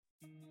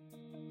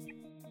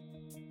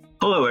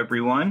Hello,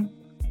 everyone.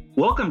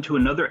 Welcome to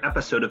another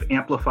episode of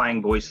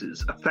Amplifying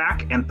Voices, a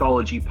FAC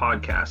anthology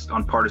podcast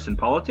on partisan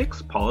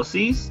politics,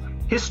 policies,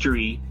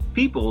 history,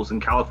 peoples,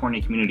 and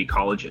California community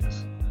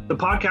colleges. The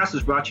podcast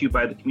is brought to you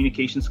by the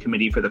Communications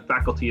Committee for the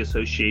Faculty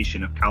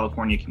Association of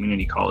California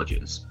Community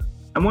Colleges.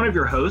 I'm one of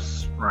your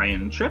hosts,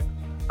 Ryan Tripp.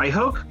 My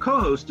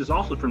co-host is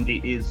also from De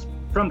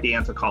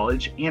Anza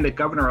College and a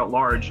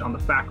governor-at-large on the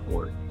FAC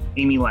board,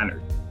 Amy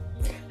Leonard.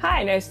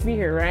 Hi, nice to be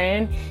here,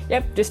 Ryan.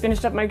 Yep, just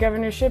finished up my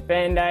governorship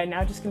and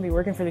now just going to be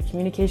working for the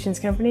Communications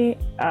Committee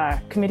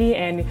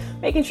and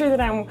making sure that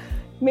I'm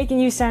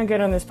making you sound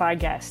good on this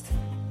podcast.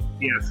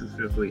 Yes,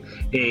 especially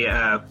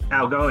a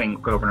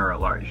outgoing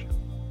governor-at-large.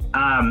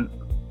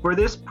 For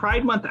this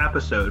Pride Month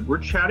episode, we're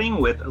chatting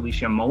with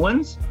Alicia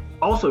Mullins,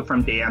 also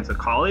from De Anza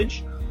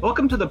College.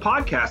 Welcome to the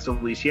podcast,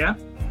 Alicia.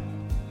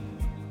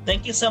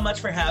 Thank you so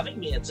much for having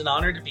me. It's an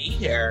honor to be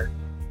here.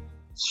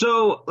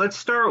 So let's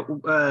start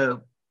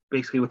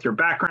basically with your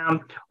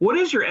background. What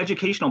is your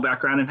educational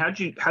background, and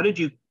how did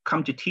you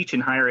come to teach in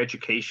higher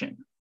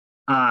education?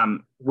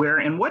 Where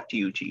and what do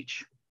you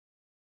teach?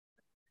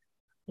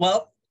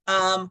 Well,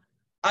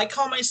 I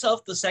call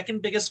myself the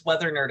second biggest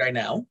weather nerd I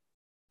know.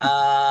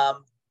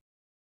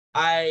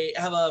 I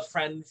have a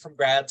friend from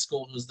grad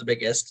school who's the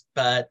biggest,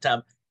 but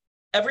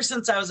ever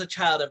since I was a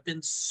child, I've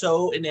been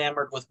so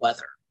enamored with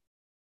weather.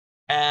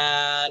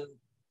 And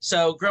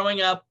so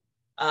growing up,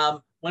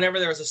 whenever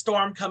there was a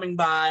storm coming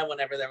by,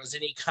 whenever there was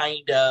any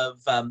kind of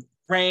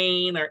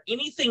rain or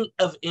anything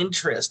of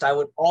interest, I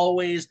would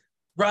always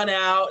run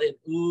out and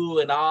ooh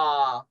and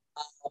ah.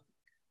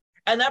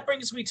 And that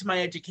brings me to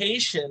my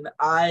education.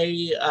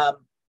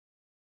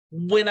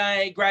 When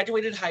I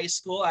graduated high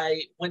school,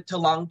 I went to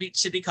Long Beach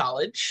City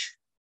College,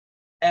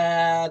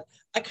 and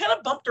I kind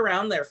of bumped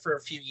around there for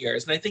a few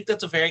years. And I think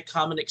that's a very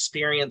common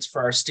experience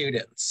for our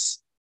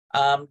students,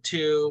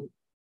 to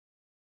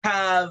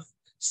have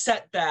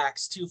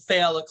setbacks, to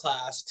fail a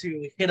class,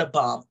 to hit a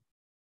bump.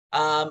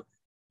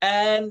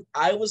 And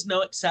I was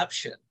no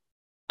exception.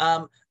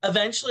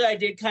 Eventually, I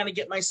did kind of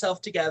get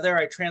myself together.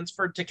 I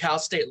transferred to Cal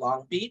State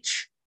Long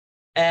Beach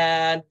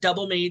and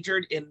double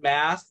majored in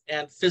math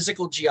and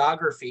physical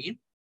geography,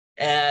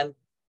 and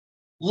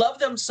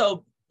loved them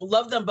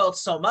both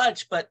so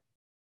much. But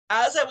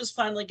as I was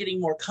finally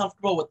getting more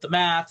comfortable with the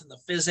math and the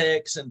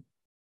physics and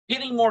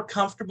getting more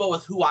comfortable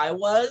with who I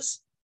was,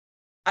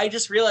 I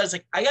just realized,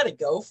 I got to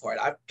go for it.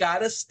 I've got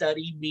to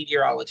study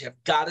meteorology.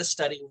 I've got to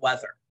study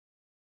weather.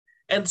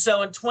 And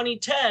so in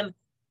 2010,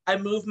 I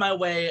moved my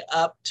way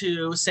up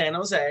to San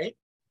Jose,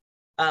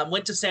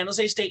 went to San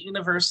Jose State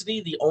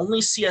University, the only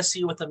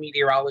CSC with a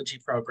meteorology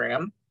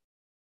program,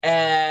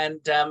 and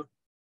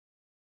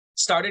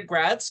started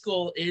grad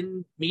school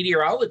in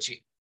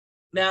meteorology.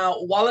 Now,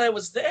 while I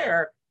was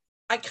there,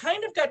 I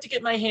kind of got to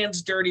get my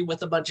hands dirty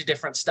with a bunch of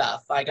different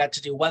stuff. I got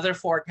to do weather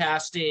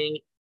forecasting,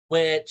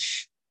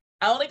 which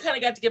I only kind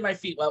of got to get my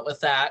feet wet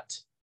with that.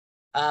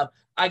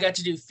 I got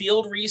to do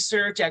field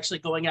research, actually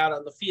going out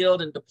on the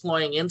field and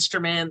deploying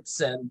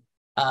instruments and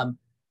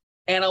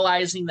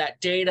analyzing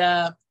that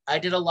data. I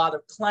did a lot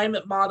of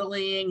climate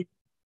modeling,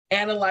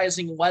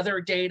 analyzing weather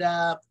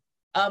data.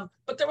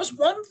 But there was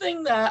one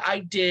thing that I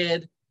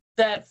did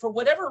that, for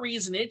whatever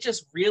reason, it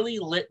just really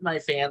lit my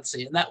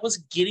fancy. And that was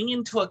getting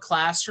into a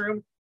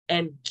classroom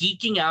and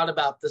geeking out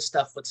about this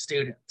stuff with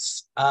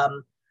students.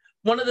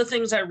 One of the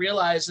things I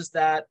realized is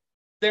that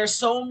there are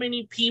so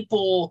many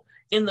people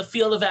in the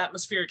field of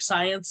atmospheric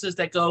sciences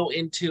that go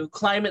into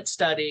climate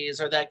studies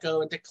or that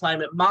go into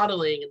climate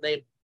modeling,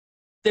 and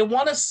they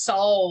want to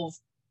solve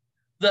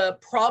the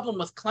problem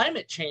with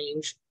climate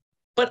change.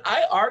 But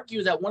I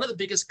argue that one of the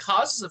biggest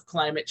causes of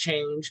climate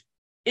change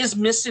is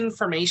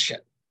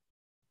misinformation.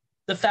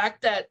 The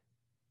fact that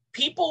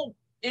people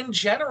in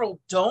general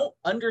don't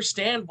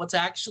understand what's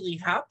actually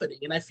happening.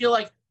 And I feel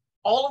like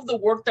all of the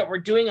work that we're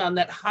doing on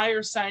that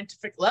higher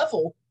scientific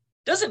level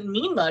doesn't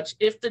mean much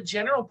if the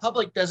general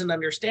public doesn't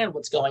understand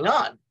what's going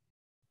on.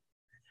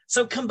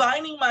 So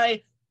combining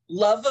my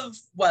love of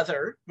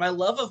weather, my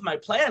love of my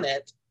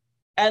planet,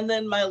 and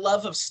then my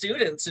love of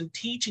students and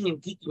teaching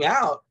and geeking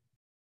out,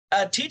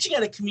 teaching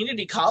at a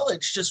community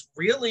college just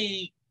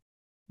really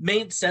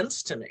made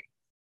sense to me.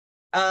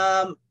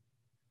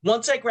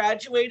 Once I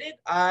graduated,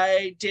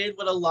 I did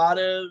what a lot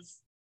of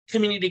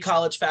community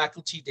college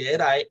faculty did.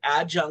 I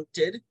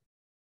adjuncted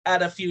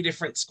at a few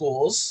different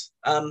schools.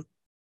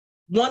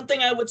 One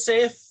thing I would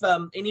say, if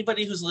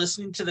anybody who's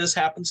listening to this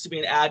happens to be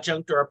an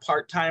adjunct or a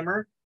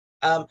part-timer,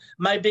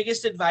 my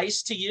biggest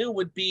advice to you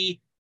would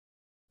be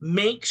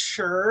make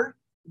sure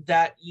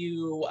that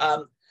you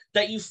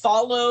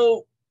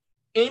follow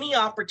any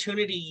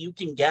opportunity you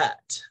can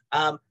get.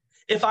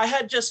 If I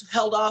had just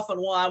held off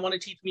on, well, I want to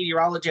teach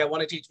meteorology, I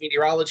want to teach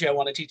meteorology, I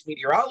want to teach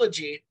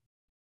meteorology,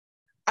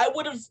 I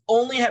would have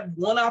only had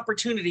one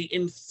opportunity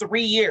in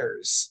 3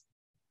 years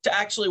to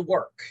actually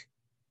work.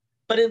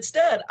 But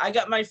instead, I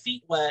got my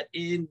feet wet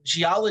in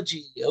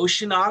geology,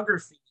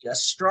 oceanography,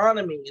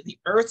 astronomy, the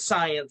earth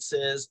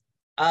sciences.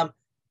 And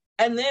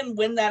then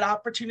when that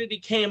opportunity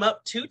came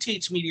up to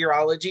teach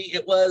meteorology,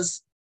 it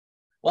was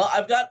well,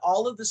 I've got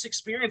all of this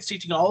experience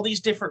teaching all these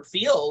different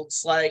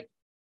fields. Like,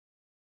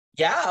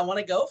 yeah, I want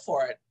to go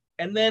for it.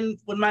 And then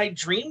when my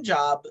dream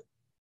job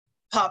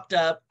popped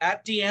up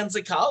at De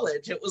Anza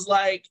College, it was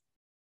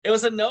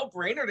a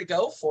no-brainer to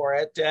go for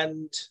it.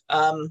 And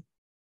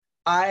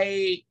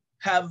I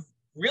have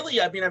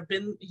really, I've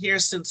been here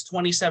since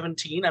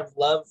 2017. I've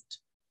loved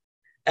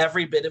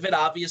every bit of it.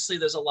 Obviously,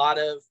 there's a lot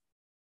of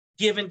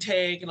give and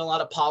take and a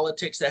lot of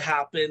politics that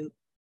happen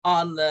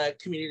on the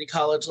community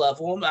college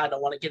level. I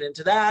don't want to get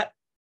into that,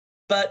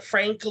 but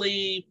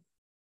frankly,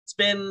 it's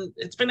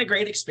been a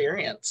great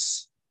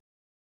experience.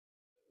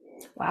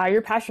 Wow,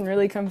 your passion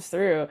really comes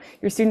through.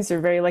 Your students are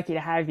very lucky to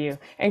have you.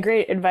 And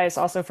great advice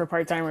also for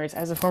part-timers.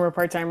 As a former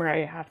part-timer,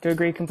 I have to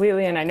agree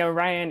completely. And I know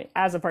Ryan,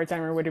 as a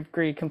part-timer, would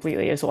agree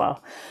completely as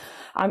well.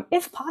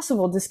 If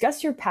possible,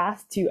 discuss your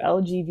path to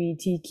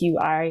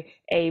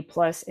LGBTQIA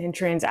plus and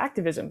trans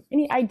activism.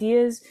 Any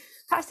ideas,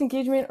 past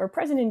engagement, or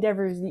present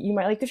endeavors that you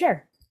might like to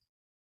share?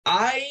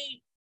 I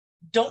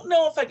don't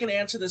know if I can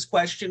answer this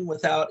question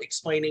without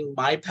explaining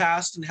my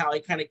past and how I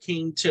kind of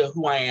came to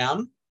who I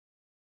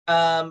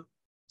am.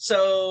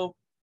 So,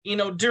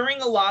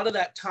 during a lot of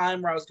that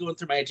time where I was going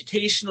through my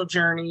educational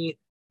journey,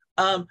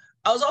 I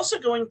was also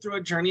going through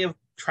a journey of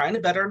trying to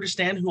better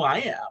understand who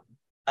I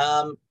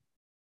am.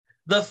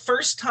 The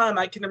first time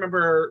I can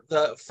remember,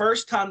 the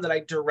first time that I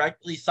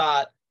directly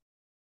thought,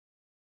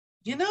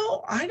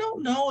 I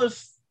don't know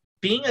if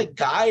being a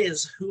guy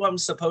is who I'm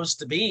supposed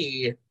to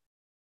be,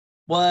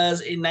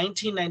 was in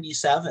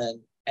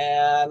 1997.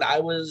 And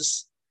I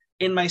was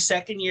in my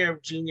second year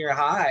of junior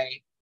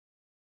high.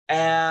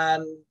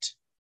 And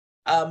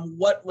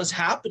what was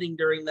happening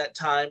during that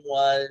time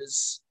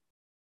was,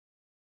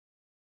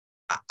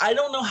 I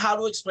don't know how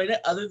to explain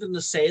it other than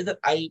to say that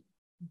I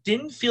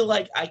didn't feel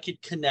like I could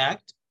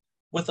connect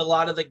with a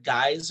lot of the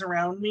guys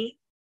around me.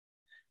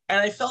 And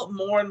I felt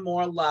more and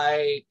more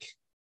like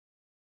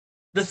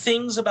the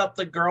things about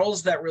the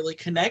girls that really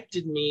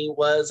connected me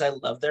was I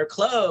loved their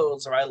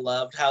clothes, or I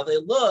loved how they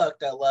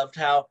looked. I loved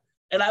how,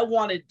 and I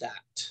wanted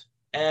that.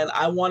 And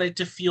I wanted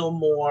to feel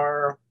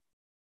more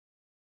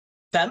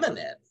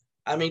feminine.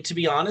 To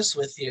be honest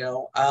with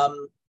you.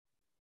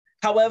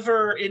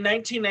 However, in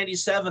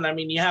 1997,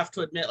 you have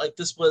to admit,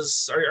 this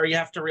was, or you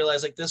have to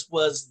realize, this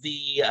was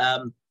the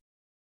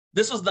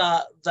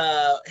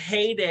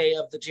heyday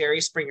of the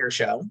Jerry Springer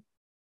Show.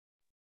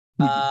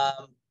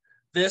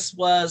 This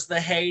was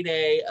the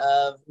heyday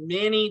of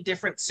many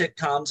different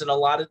sitcoms, and a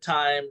lot of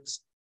times,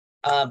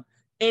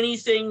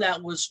 anything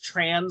that was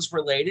trans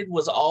related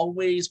was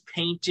always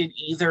painted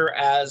either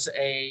as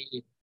a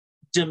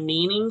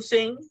demeaning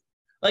thing.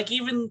 Like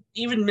even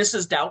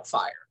Mrs.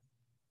 Doubtfire.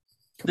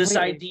 Completely. This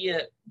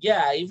idea,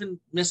 even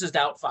Mrs.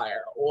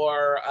 Doubtfire,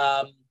 or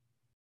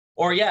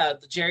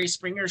the Jerry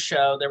Springer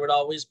Show, there would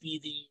always be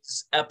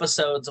these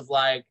episodes of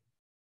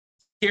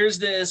here's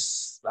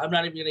this, I'm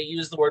not even going to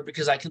use the word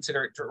because I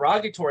consider it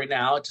derogatory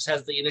now, it just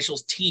has the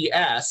initials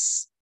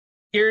TS.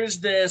 Here's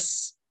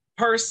this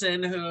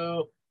person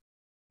who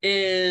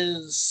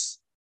is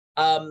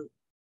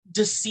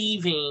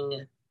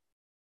deceiving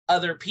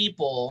other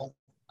people.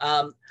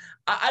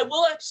 I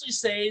will actually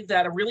say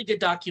that a really good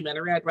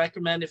documentary I'd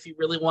recommend if you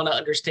really want to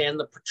understand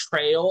the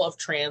portrayal of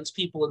trans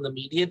people in the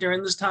media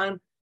during this time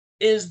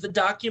is the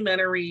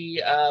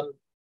documentary,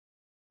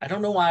 I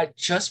don't know why I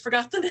just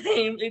forgot the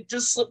name, it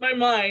just slipped my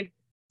mind,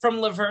 from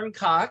Laverne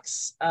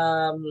Cox.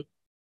 I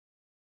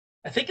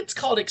think it's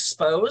called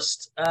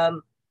Exposed.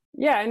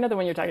 Yeah, I know the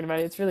one you're talking about.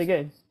 It's really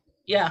good.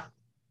 Yeah.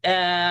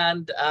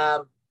 And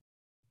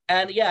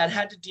it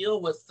had to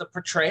deal with the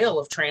portrayal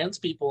of trans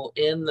people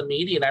in the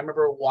media. And I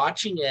remember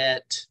watching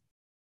it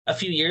a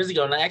few years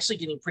ago and actually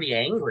getting pretty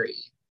angry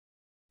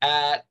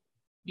at,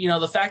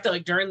 the fact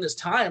that during this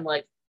time,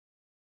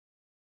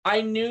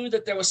 I knew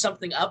that there was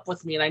something up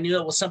with me, and I knew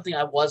it was something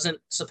I wasn't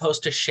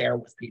supposed to share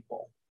with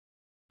people.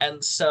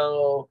 And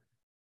so,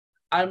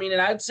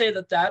 and I'd say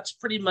that that's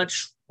pretty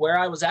much where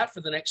I was at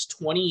for the next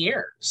 20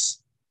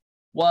 years,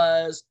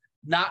 was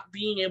not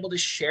being able to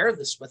share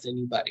this with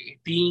anybody,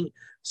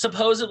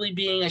 supposedly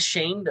being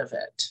ashamed of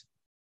it.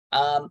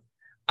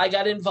 I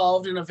got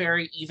involved in a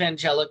very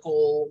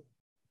evangelical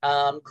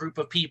group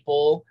of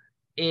people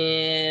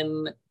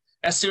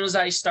as soon as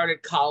I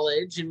started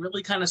college, and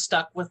really kind of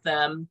stuck with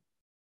them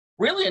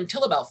really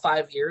until about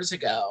 5 years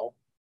ago.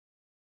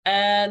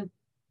 And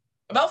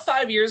about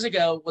 5 years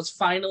ago was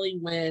finally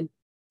when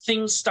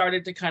things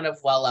started to kind of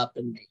well up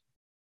in me.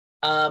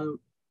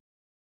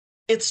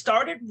 It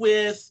started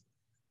with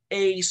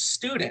a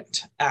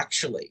student,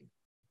 actually.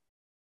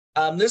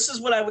 This is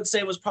what I would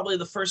say was probably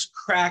the first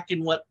crack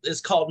in what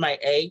is called my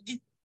egg,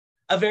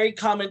 a very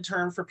common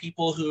term for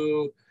people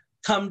who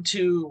come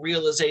to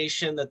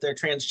realization that they're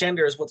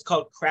transgender is what's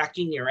called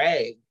cracking your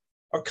egg,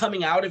 or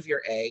coming out of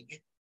your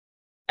egg.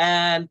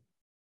 And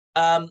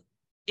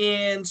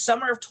in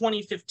summer of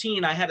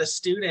 2015, I had a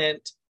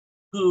student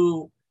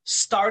who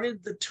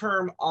started the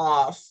term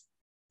off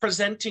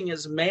presenting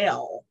as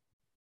male,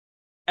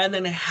 and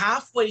then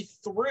halfway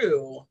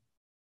through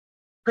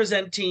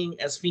presenting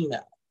as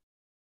female.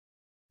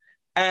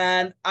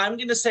 And I'm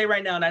going to say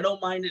right now, and I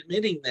don't mind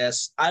admitting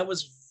this, I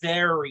was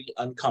very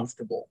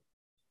uncomfortable.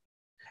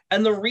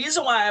 And the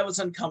reason why I was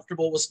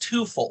uncomfortable was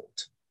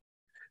twofold.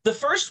 The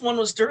first one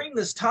was during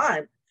this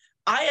time,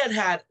 I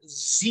had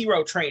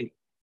zero training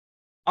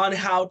on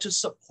how to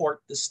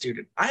support the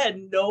student. I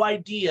had no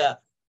idea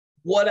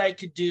what I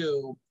could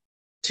do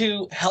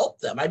to help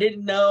them. I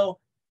didn't know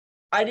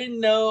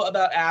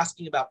about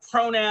asking about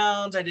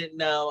pronouns. I didn't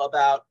know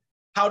about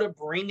how to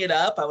bring it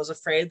up. I was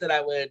afraid that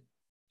I would,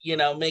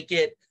 make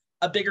it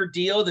a bigger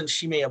deal than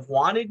she may have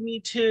wanted me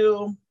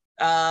to.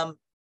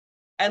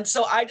 And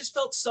so I just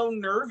felt so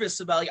nervous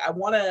about, I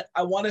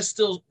want to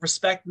still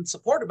respect and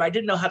support her, but I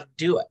didn't know how to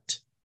do it.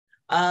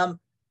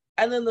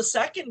 And then the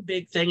second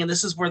big thing, and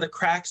this is where the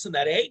cracks in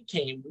that egg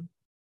came,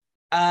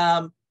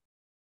 I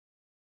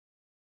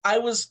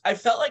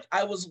felt like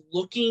I was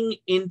looking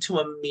into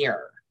a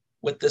mirror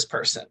with this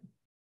person.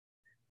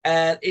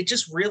 And it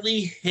just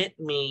really hit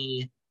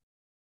me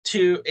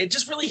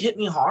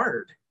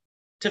hard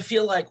to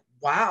feel like,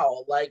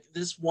 wow, like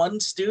this one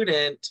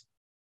student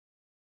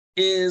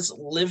is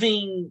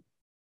living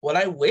what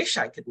I wish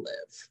I could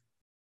live.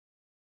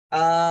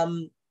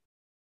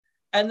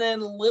 And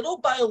then little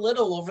by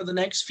little over the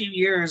next few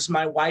years,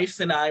 my wife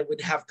and I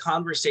would have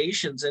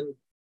conversations and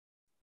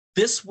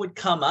this would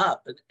come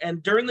up.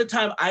 And during the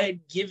time I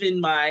had given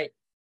my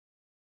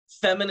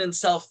feminine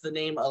self the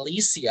name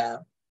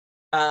Alicia,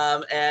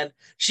 and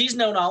she's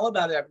known all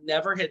about it. I've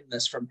never hidden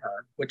this from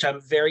her, which I'm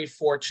very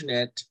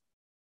fortunate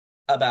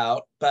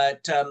about.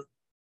 But,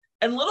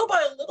 and little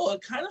by little,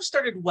 it kind of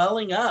started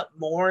welling up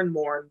more and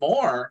more and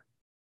more.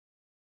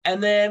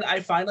 And then I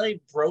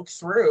finally broke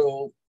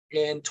through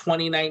in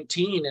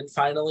 2019 and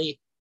finally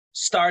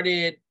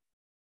started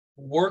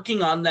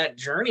working on that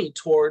journey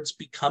towards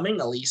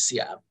becoming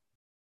Alicia.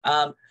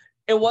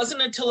 It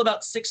wasn't until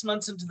about 6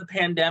 months into the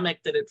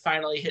pandemic that it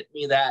finally hit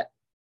me that,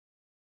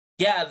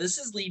 yeah, this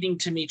is leading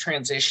to me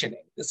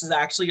transitioning. This is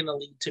actually going to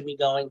lead to me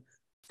going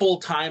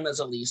full-time as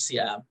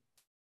Alicia.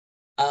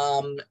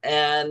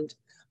 And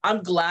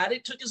I'm glad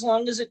it took as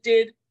long as it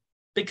did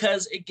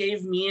because it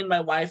gave me and my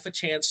wife a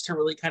chance to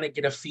really kind of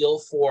get a feel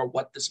for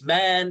what this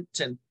meant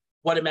and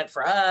what it meant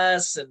for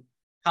us and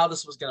how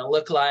this was going to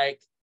look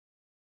like.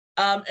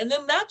 And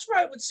then that's where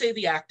I would say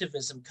the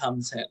activism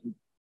comes in.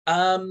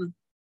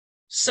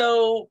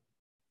 So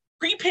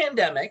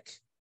pre-pandemic,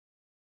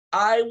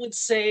 I would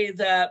say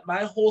that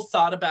my whole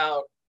thought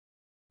about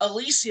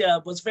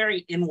Alicia was very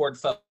inward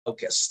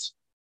focused.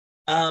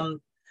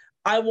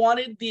 I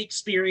wanted the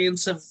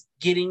experience of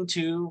getting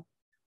to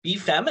be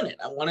feminine.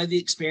 I wanted the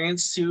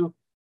experience to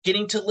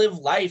getting to live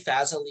life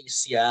as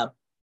Alicia.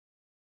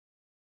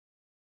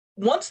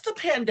 Once the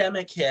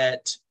pandemic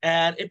hit,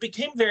 and it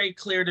became very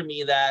clear to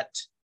me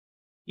that,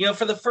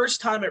 for the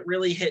first time, it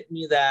really hit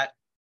me that,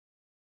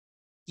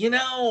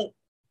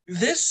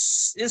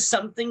 this is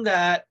something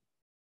that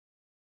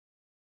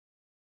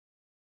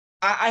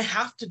I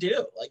have to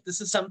do. Like,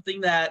 this is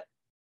something that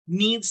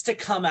needs to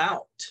come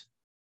out.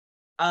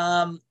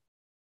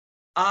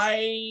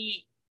 I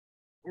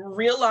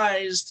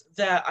realized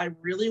that I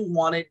really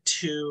wanted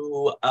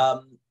to,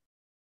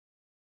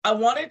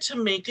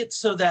 make it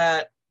so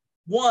that,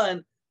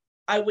 one,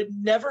 I would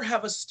never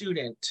have a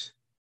student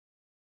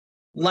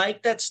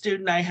like that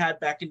student I had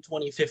back in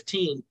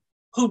 2015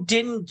 who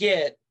didn't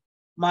get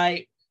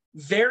my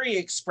very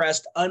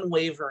expressed,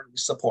 unwavering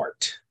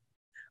support.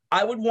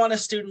 I would want a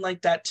student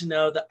like that to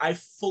know that I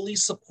fully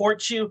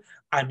support you.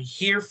 I'm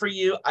here for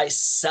you. I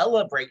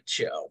celebrate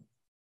you.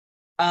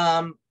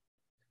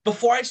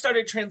 Before I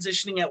started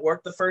transitioning at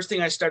work, the first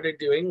thing I started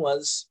doing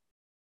was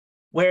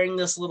wearing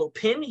this little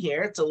pin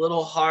here. It's a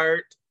little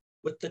heart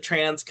with the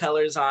trans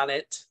colors on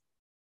it.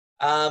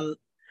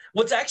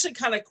 What's actually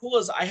kind of cool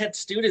is I had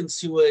students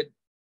who would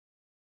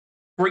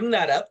bring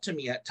that up to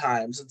me at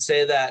times and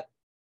say that,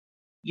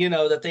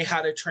 that they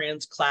had a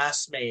trans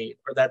classmate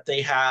or that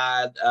they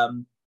had,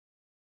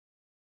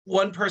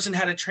 one person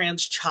had a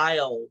trans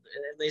child.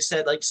 And they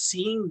said, like,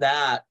 seeing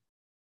that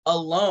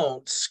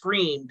alone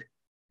screamed,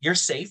 you're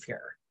safe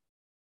here.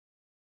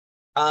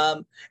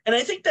 And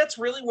I think that's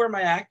really where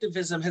my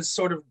activism has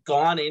sort of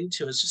gone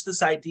into, is just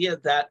this idea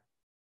that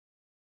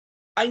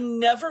I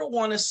never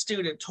want a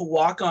student to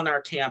walk on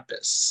our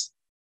campus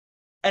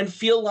and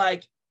feel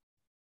like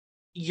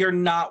you're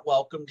not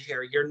welcomed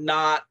here, you're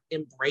not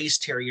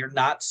embraced here, you're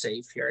not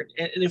safe here.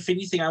 And if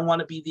anything, I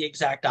want to be the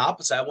exact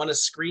opposite. I want to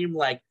scream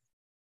like,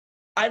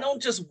 I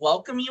don't just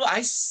welcome you,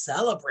 I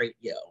celebrate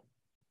you.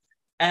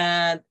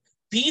 And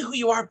be who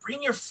you are,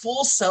 bring your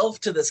full self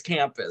to this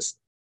campus,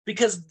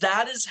 because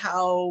that is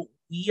how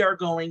we are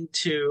going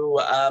to,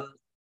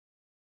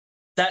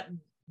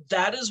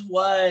 that's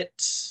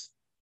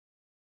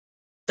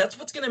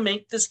what's going to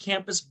make this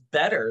campus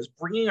better, is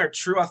bringing our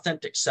true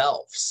authentic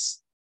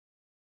selves.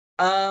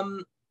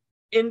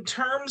 In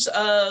terms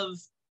of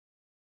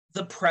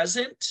the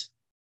present,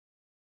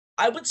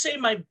 I would say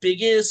my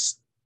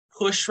biggest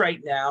push right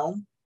now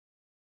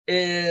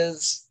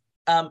is,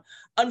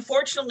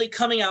 unfortunately,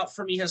 coming out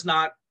for me has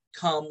not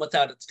come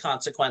without its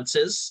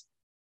consequences.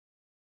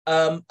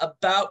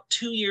 About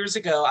 2 years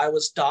ago, I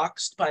was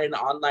doxxed by an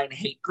online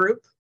hate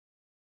group.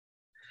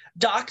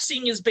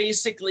 Doxing is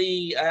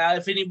basically,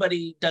 if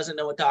anybody doesn't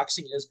know what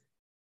doxing is,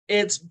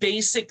 it's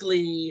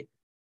basically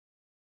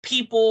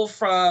people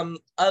from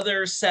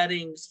other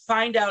settings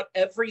find out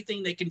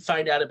everything they can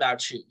find out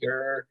about you.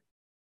 Your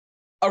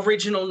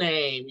original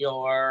name,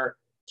 your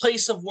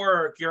place of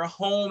work, your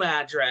home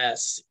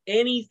address,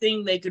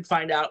 anything they could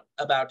find out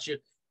about you.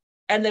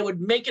 And they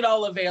would make it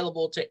all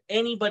available to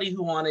anybody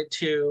who wanted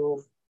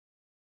to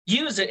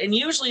use it. And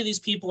usually these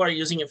people are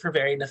using it for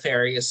very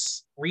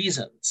nefarious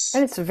reasons.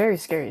 And it's the very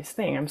scariest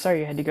thing. I'm sorry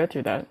you had to go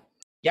through that.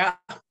 Yeah.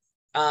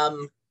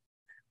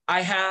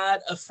 I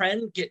had a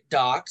friend get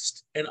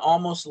doxxed and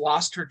almost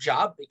lost her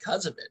job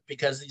because of it,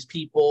 because these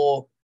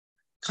people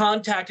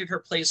contacted her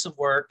place of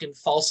work and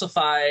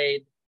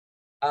falsified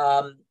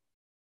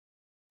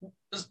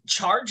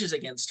charges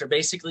against her,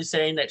 basically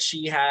saying that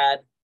she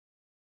had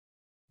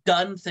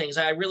done things.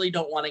 I really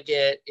don't want to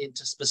get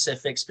into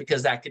specifics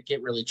because that could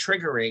get really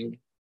triggering.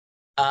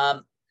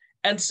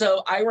 And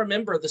so I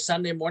remember the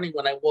Sunday morning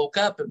when I woke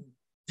up, and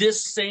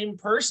this same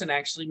person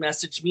actually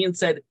messaged me and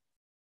said,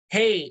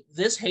 hey,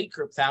 this hate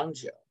group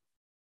found you.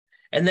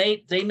 And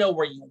they know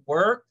where you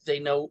work. They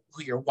know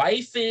who your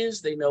wife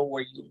is. They know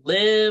where you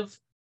live.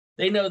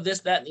 They know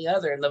this, that, and the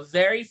other. And the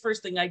very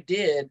first thing I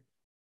did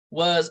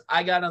was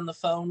I got on the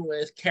phone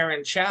with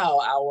Karen Chow,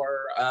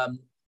 our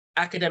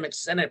academic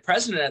senate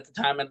president at the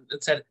time, and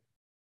said,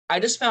 I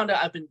just found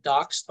out I've been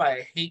doxxed by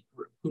a hate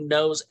group who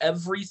knows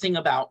everything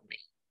about me.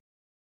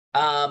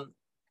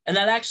 And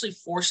that actually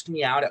forced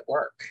me out at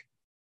work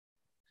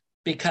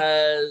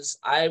because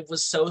I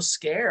was so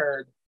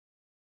scared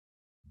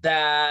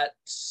that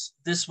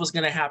this was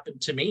going to happen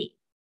to me.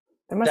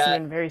 That must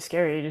have been very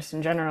scary just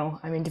in general.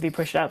 I mean, to be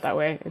pushed out that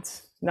way,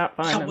 it's not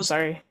fun. I'm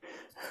sorry.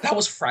 That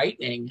was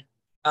frightening.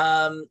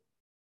 And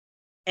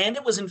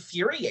it was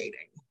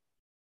infuriating.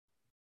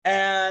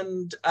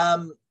 And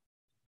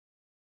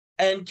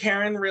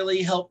Karen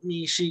really helped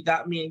me. She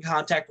got me in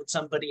contact with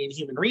somebody in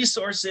human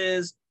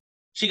resources.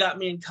 She got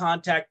me in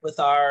contact with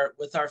our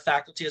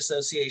faculty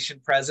association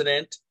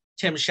president,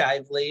 Tim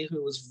Shively,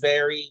 who was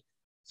very,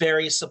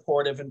 very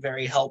supportive and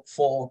very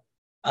helpful.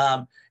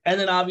 And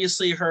then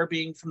obviously her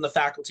being from the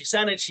faculty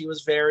senate, she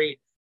was very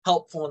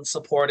helpful and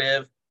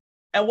supportive.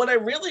 And what I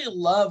really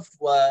loved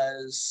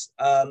was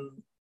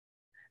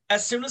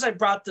as soon as I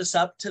brought this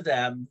up to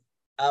them,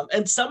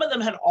 and some of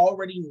them had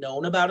already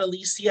known about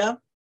Alicia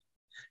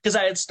because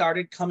I had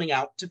started coming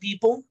out to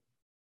people,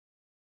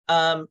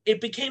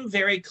 it became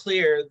very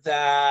clear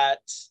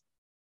that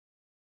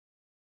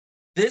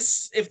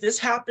if this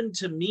happened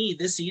to me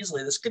this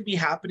easily, this could be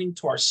happening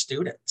to our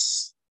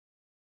students.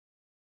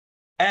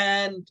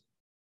 And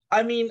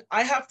I mean,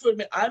 I have to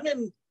admit,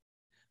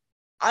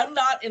 I'm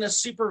not in a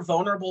super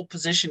vulnerable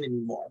position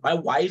anymore. My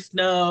wife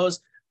knows,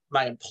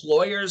 my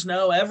employers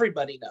know,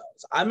 everybody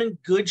knows. I'm in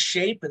good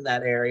shape in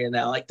that area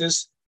now. Like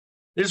there's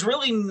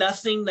really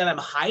nothing that I'm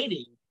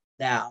hiding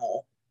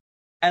now.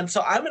 And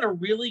so I'm in a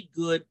really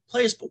good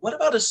place. But what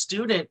about a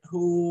student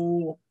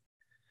who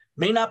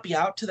may not be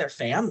out to their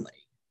family,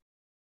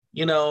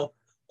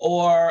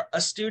 or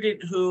a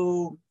student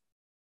who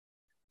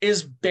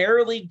is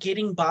barely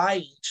getting by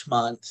each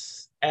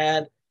month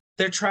and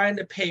they're trying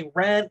to pay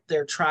rent,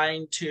 they're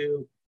trying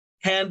to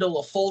handle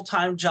a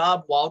full-time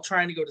job while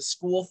trying to go to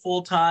school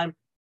full-time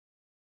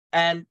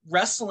and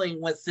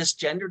wrestling with this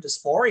gender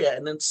dysphoria.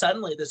 And then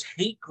suddenly this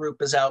hate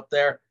group is out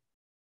there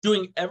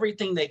doing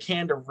everything they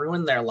can to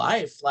ruin their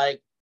life.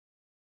 Like,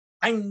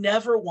 I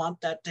never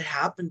want that to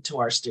happen to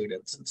our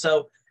students. And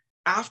so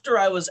after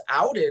I was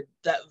outed,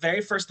 that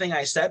very first thing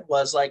I said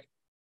was like,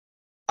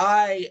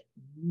 I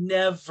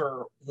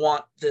never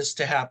want this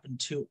to happen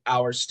to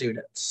our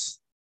students.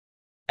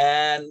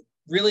 And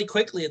really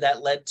quickly,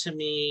 that led to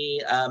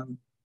me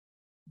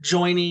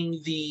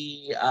joining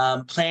the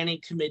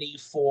planning committee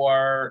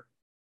for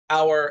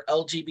our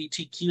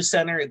LGBTQ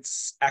center.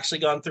 It's actually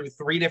gone through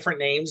 3 different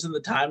names in the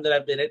time that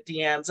I've been at De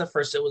Anza.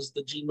 First, it was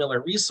the Gene Miller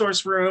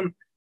Resource Room.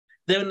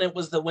 Then it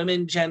was the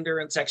Women, Gender,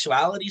 and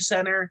Sexuality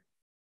Center.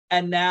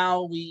 And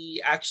now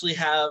we actually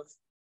have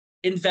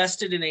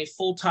invested in a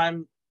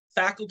full-time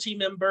faculty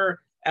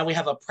member, and we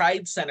have a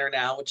Pride Center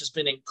now, which has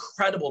been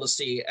incredible to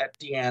see at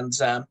De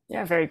Anza.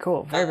 Yeah, very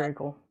cool. Very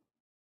cool.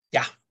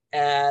 Yeah.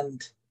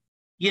 And,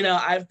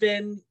 I've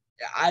been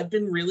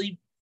really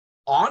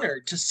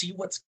honored to see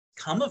what's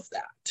come of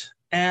that.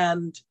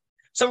 And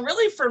so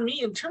really for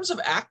me, in terms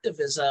of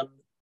activism,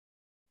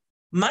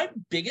 my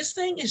biggest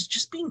thing is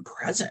just being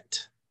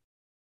present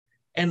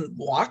and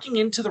walking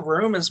into the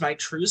room as my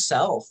true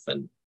self.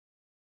 And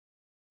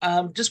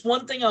just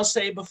one thing I'll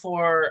say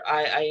before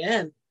I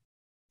end,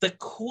 the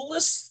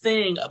coolest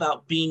thing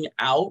about being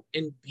out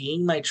and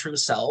being my true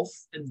self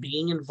and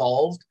being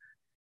involved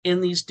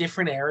in these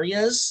different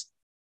areas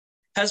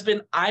has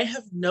been, I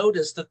have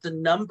noticed that the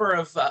number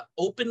of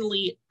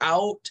openly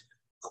out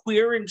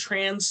queer and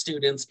trans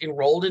students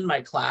enrolled in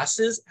my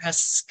classes has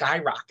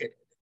skyrocketed.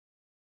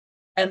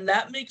 And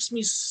that makes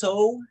me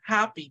so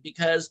happy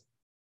because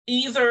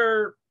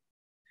either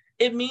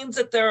It means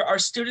that there are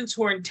students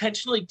who are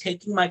intentionally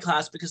taking my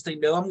class because they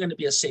know I'm going to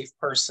be a safe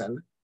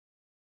person.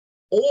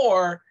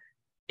 Or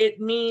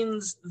it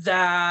means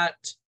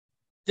that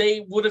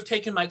they would have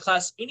taken my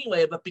class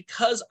anyway, but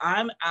because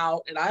I'm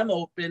out and I'm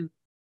open,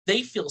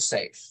 they feel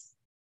safe.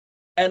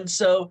 And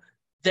so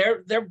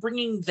they're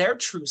bringing their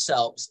true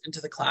selves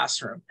into the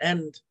classroom.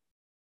 And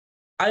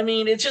I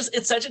mean,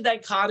 it's such a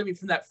dichotomy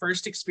from that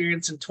first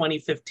experience in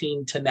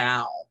 2015 to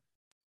now.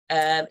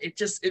 And it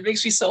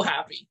makes me so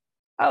happy.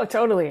 Oh,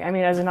 totally. I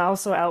mean, as an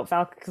also out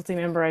faculty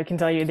member, I can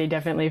tell you they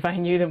definitely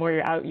find you the more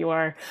you're out you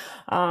are.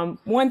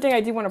 One thing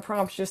I do want to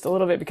prompt just a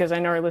little bit, because I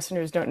know our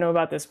listeners don't know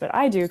about this, but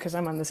I do because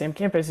I'm on the same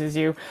campus as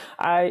you,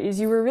 is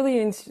you were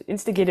really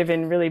instigative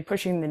in really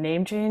pushing the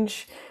name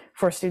change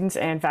for students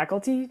and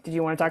faculty. Did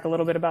you want to talk a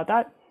little bit about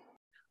that?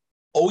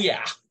 Oh,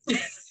 yeah.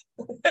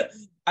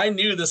 I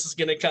knew this was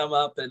going to come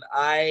up, and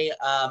I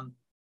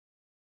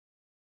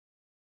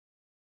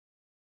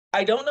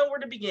don't know where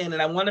to begin,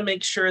 and I want to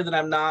make sure that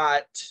I'm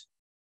not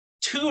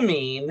too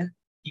mean.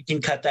 You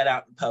can cut that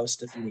out in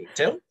post if you need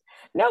to.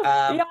 No,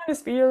 be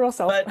honest, be your real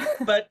self.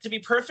 But to be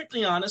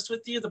perfectly honest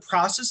with you, the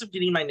process of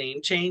getting my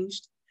name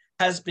changed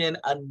has been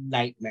a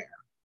nightmare.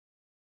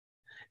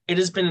 It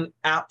has been an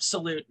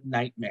absolute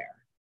nightmare.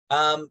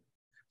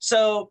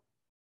 So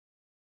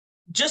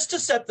just to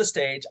set the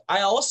stage,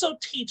 I also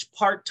teach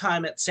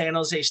part-time at San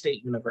Jose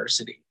State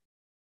University.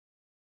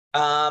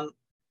 And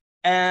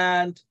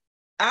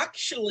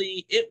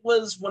actually, it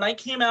was when I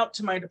came out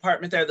to my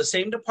department there, the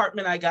same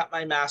department I got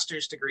my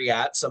master's degree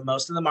at, so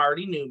most of them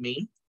already knew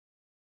me.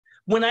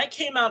 When I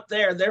came out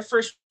there, their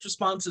first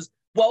response is,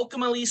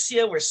 "Welcome,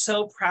 Alicia. We're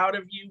so proud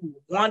of you. We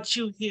want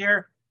you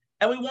here,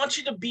 and we want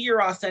you to be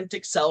your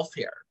authentic self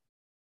here.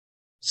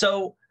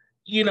 So,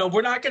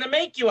 we're not going to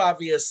make you,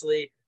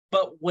 obviously,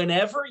 but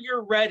whenever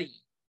you're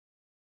ready,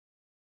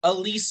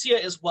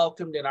 Alicia is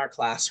welcomed in our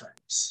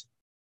classrooms."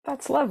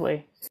 That's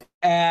lovely.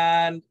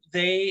 And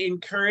they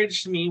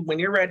encouraged me, when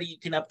you're ready, you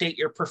can update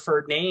your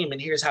preferred name, and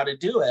here's how to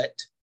do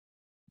it.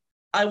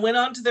 I went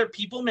on to their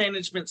people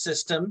management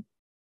system,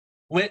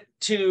 went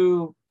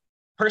to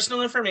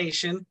personal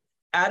information,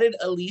 added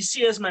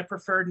Alicia as my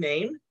preferred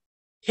name,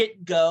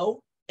 hit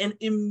go, and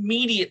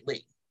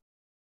immediately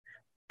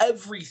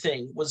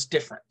everything was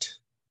different.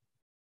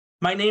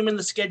 My name in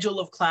the schedule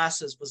of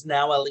classes was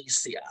now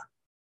Alicia.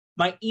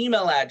 My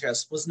email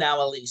address was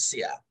now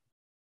Alicia.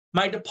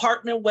 My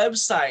department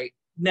website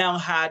now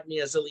had me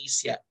as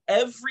Alicia.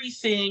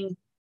 Everything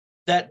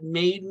that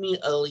made me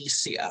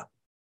Alicia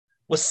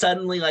was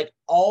suddenly like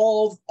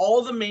all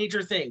the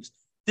major things.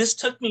 This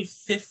took me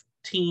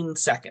 15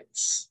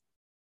 seconds.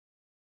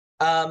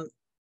 A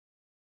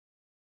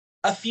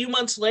few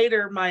months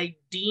later, my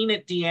dean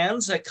at De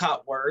Anza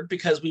caught word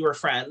because we were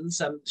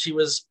friends. She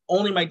was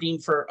only my dean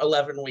for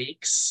 11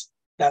 weeks.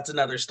 That's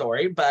another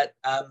story. But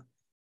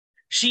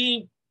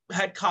she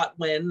had caught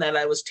wind that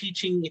I was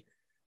teaching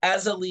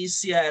as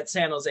Alicia at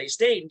San Jose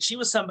State. And she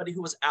was somebody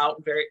who was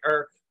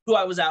who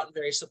I was out and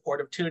very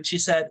supportive to. And she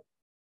said,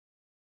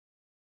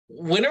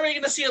 "When are we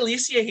going to see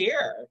Alicia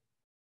here?"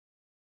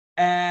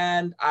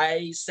 And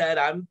I said,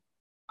 I'm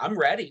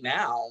ready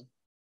now.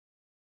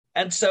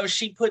 And so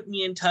she put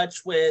me in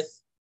touch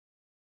with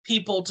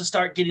people to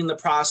start getting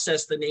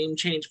the name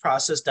change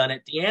process done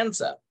at De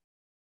Anza.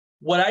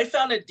 What I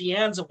found at De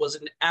Anza was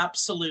an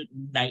absolute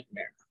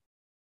nightmare.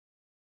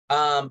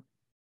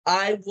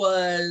 I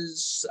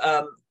was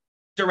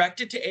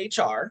directed to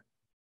HR.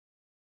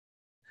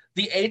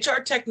 The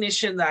HR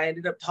technician that I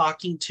ended up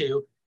talking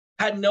to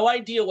had no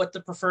idea what the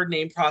preferred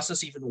name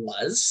process even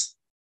was.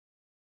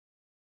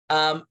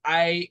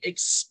 I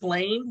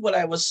explained what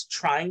I was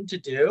trying to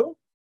do,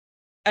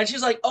 and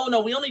she's like, "Oh,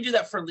 no, we only do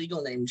that for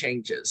legal name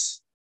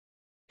changes."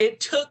 It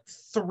took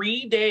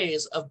 3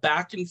 days of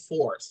back and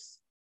forth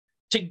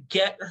to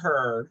get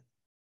her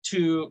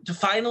to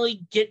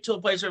finally get to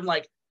a place where I'm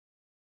like,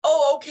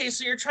 "Oh, okay,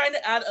 so you're trying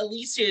to add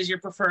Alicia as your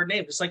preferred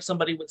name," just like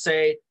somebody would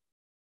say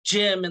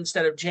Jim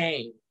instead of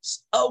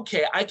James.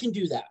 Okay, I can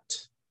do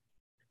that.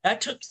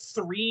 That took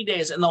 3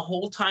 days, and the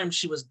whole time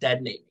she was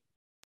dead naming.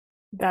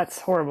 That's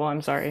horrible.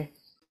 I'm sorry.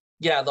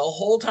 Yeah, the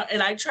whole time.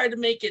 And I tried to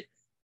make it,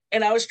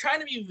 and I was trying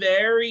to be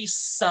very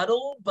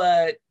subtle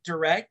but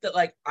direct, that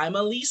like, "I'm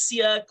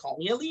Alicia, call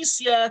me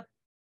Alicia."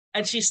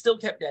 And she still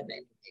kept dead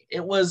naming me.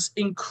 It was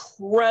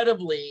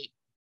incredibly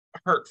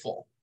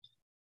hurtful.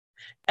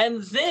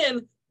 And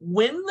then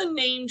when the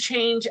name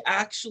change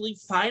actually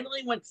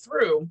finally went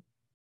through,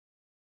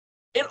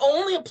 it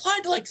only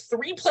applied to like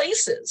 3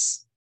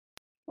 places.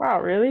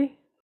 Wow, really?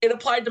 It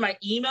applied to my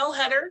email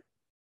header.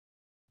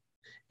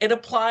 It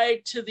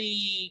applied to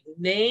the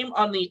name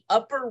on the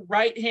upper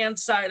right-hand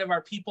side of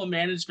our people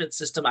management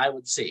system I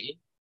would see,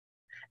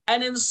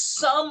 and in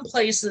some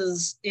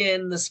places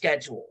in the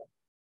schedule.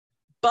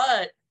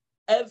 But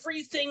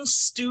everything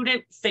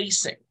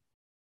student-facing,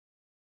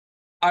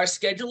 our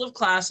schedule of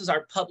classes,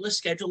 our published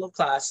schedule of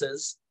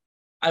classes,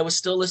 I was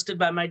still listed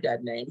by my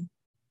dead name.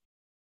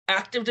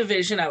 Active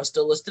division, I was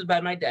still listed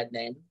by my dead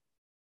name.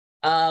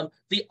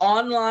 The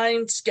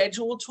online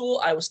schedule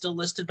tool, I was still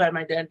listed by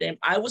my dead name.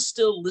 I was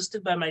still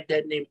listed by my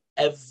dead name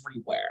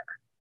everywhere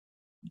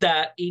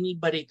that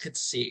anybody could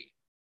see.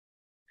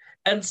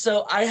 And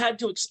so I had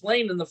to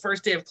explain in the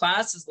first day of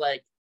classes,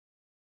 like,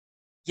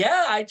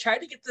 yeah, I tried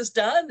to get this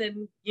done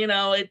and,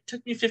 it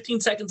took me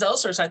 15 seconds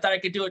elsewhere, so I thought I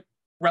could do it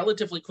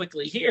relatively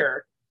quickly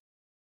here.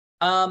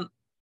 And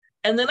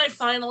then I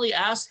finally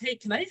asked, hey,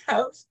 can I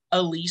have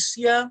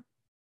Alicia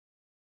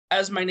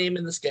as my name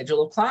in the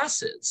schedule of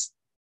classes?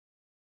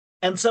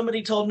 And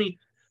somebody told me,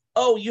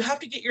 oh, you have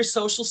to get your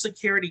social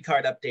security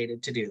card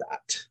updated to do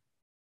that,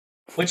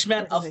 which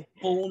meant a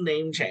full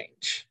name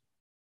change.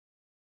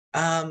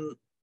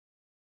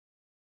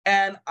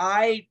 And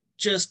I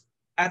just,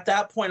 at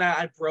that point,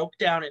 I broke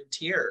down in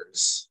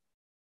tears.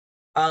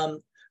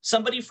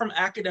 Somebody from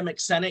Academic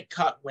Senate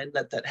caught wind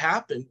that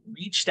happened,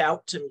 reached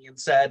out to me and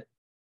said,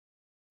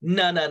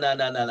 no,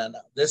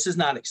 this is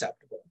not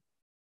acceptable.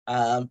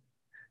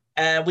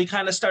 And we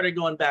kind of started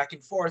going back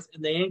and forth,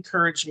 and they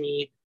encouraged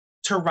me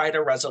to write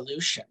a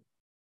resolution.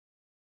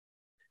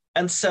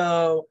 And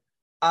so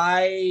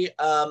I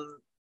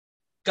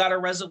got a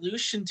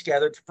resolution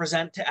together to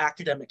present to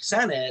Academic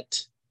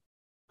Senate,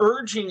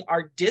 urging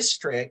our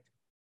district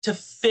to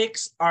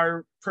fix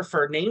our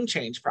preferred name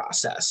change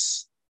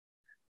process.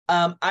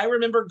 I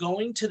remember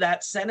going to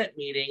that Senate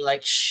meeting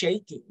like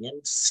shaking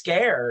and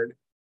scared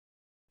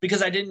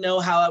because I didn't know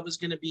how I was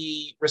going to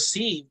be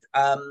received.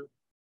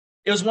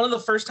 It was one of the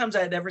first times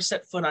I had ever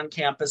set foot on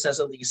campus as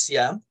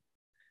Alicia.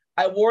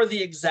 I wore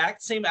the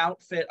exact same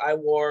outfit I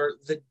wore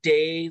the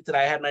day that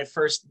I had my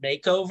first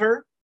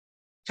makeover,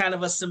 kind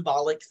of a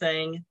symbolic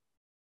thing.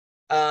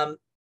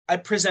 I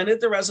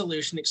presented the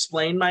resolution,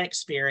 explained my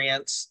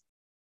experience.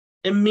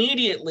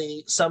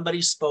 Immediately,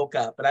 somebody spoke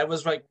up, and I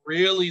was like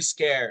really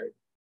scared.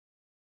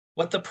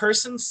 What the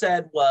person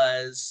said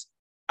was,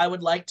 I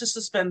would like to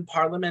suspend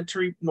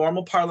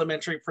normal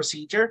parliamentary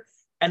procedure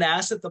and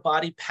ask that the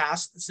body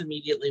pass this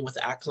immediately with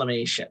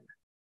acclamation.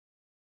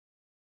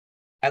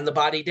 And the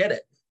body did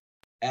it.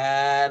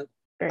 And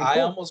I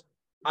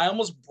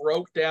almost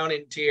broke down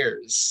in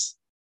tears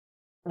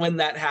when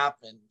that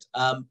happened.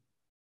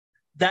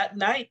 That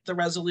night, the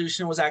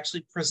resolution was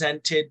actually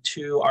presented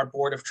to our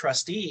board of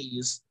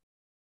trustees.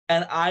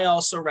 And I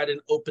also read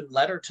an open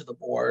letter to the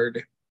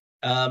board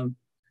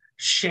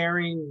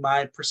sharing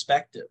my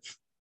perspective.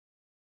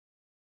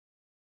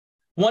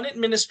 One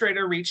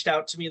administrator reached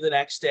out to me the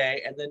next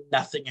day, and then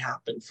nothing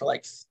happened for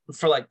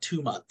like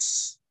 2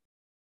 months.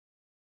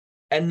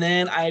 And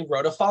then I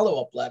wrote a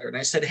follow-up letter, and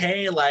I said,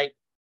 hey, like,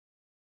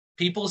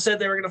 people said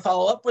they were going to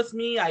follow up with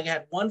me. I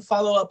had one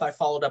follow-up. I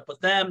followed up with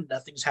them.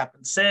 Nothing's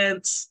happened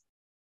since.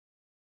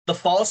 The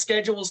fall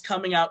schedule is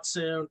coming out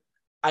soon.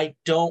 I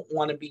don't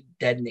want to be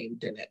dead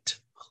named in it.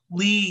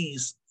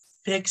 Please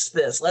fix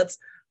this. Let's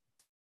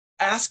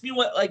ask me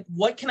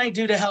what can I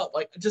do to help?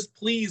 Like, just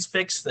please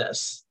fix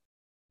this.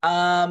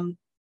 And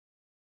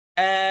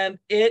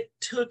it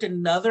took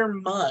another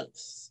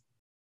month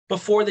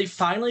before they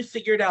finally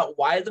figured out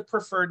why the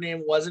preferred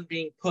name wasn't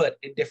being put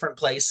in different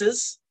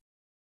places.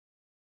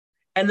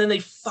 And then they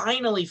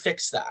finally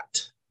fixed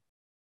that.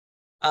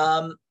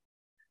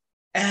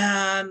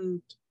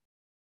 And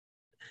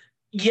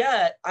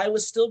yet I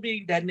was still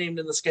being dead named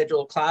in the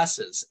schedule of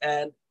classes.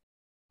 And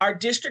our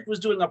district was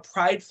doing a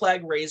pride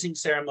flag raising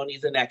ceremony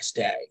the next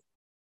day.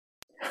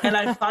 And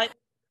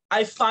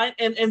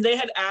and they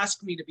had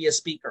asked me to be a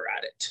speaker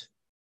at it.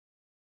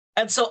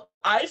 And so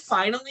I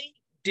finally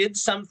did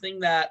something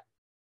that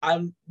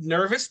I'm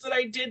nervous that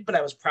I did, but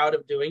I was proud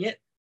of doing it.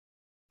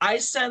 I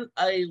sent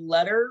a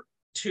letter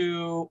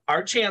to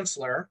our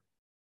chancellor,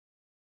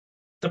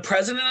 the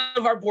president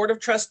of our board of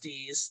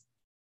trustees,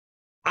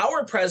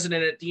 our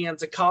president at De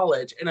Anza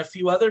College, and a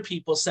few other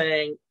people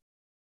saying,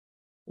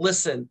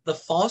 listen, the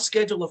fall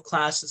schedule of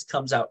classes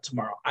comes out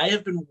tomorrow. I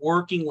have been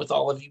working with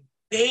all of you,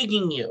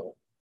 begging you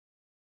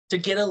to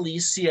get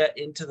Alicia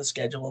into the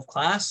schedule of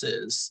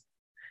classes.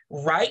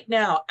 Right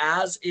now,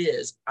 as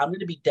is, I'm going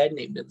to be dead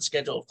named in the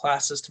schedule of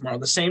classes tomorrow,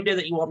 the same day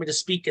that you want me to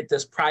speak at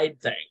this pride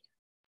thing.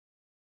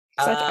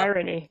 Such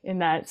irony in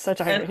that,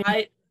 such irony.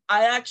 And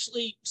I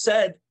actually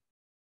said,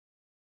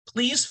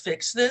 please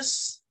fix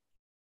this.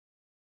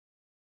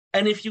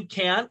 And if you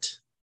can't,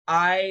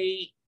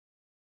 I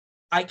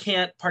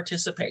can't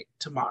participate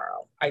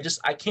tomorrow. I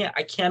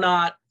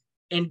cannot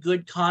in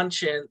good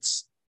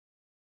conscience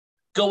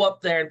go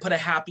up there and put a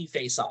happy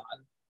face on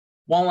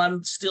while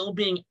I'm still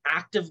being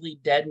actively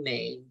dead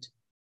named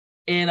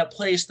in a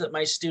place that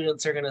my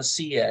students are going to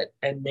see it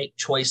and make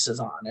choices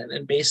on it.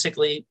 And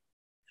basically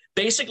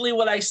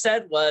what I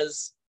said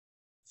was,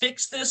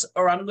 fix this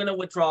or I'm going to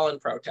withdraw and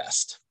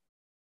protest.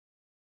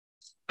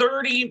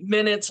 30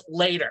 minutes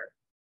later,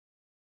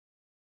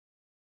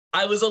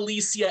 I was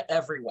Alicia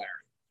everywhere.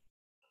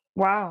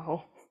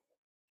 Wow.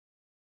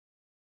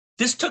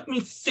 This took me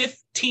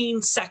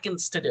 15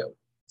 seconds to do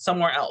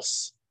somewhere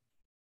else.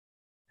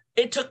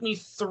 It took me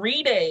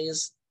 3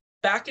 days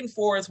back and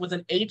forth with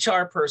an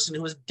HR person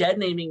who was dead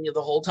naming me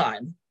the whole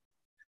time,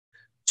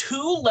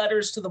 2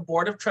 letters to the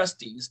board of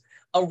trustees,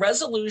 a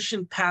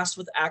resolution passed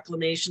with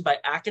acclamation by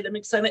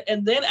academic senate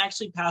and then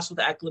actually passed with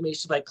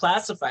acclamation by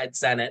classified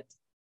senate.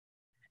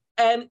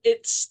 And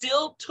it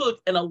still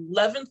took an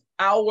 11th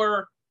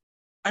hour,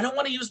 I don't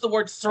want to use the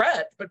word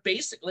threat, but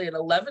basically an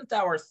 11th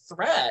hour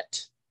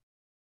threat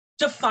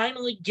to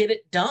finally get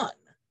it done.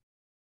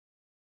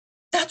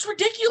 That's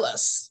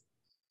ridiculous.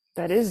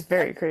 That is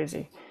very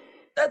crazy.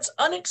 That's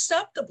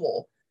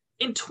unacceptable.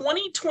 In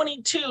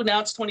 2022,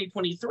 now it's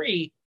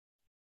 2023,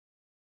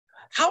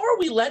 how are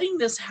we letting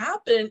this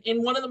happen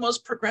in one of the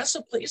most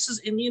progressive places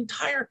in the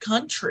entire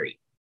country?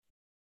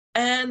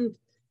 And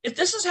if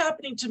this is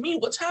happening to me,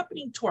 what's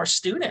happening to our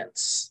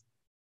students?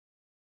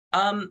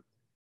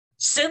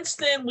 Since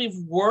then, we've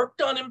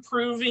worked on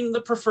improving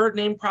the preferred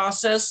name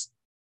process,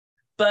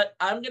 but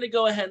I'm going to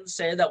go ahead and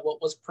say that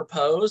what was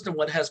proposed and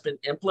what has been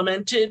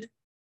implemented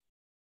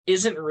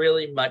isn't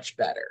really much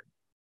better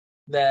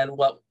than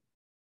what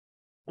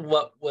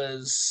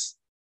was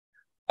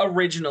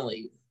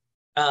originally.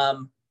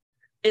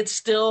 It's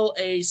still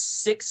a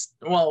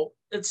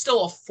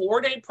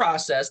 4-day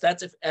process.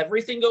 That's if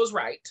everything goes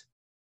right.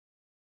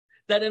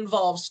 That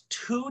involves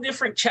 2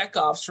 different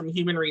checkoffs from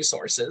human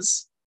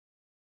resources.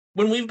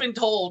 When we've been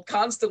told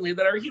constantly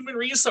that our human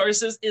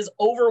resources is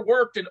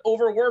overworked and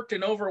overworked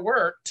and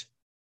overworked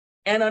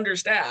and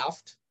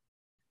understaffed.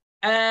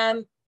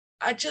 And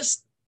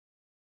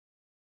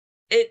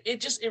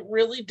it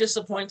really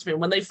disappoints me.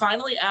 When they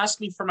finally asked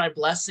me for my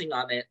blessing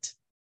on it,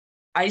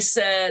 I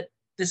said,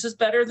 this is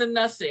better than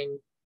nothing,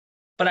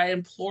 but I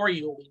implore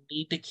you, we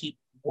need to keep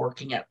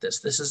working at this.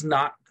 This is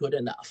not good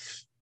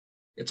enough.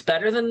 It's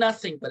better than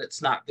nothing, but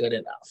it's not good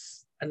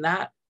enough.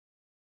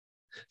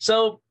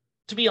 So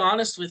to be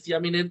honest with you, I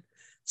mean,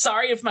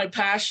 sorry if my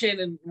passion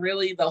and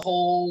really the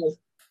whole...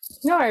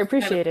 No, I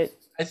appreciate it.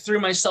 I threw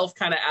myself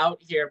kind of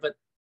out here, but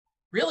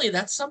really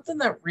that's something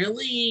that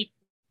really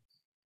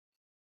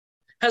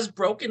has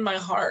broken my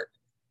heart.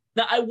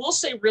 Now, I will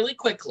say really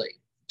quickly,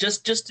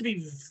 just to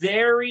be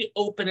very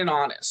open and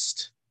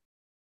honest,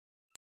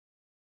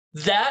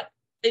 that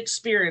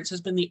experience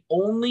has been the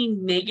only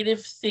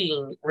negative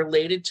thing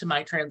related to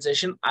my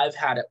transition I've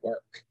had at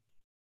work.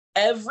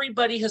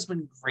 Everybody has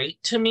been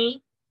great to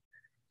me.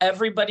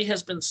 Everybody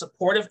has been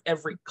supportive.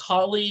 Every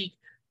colleague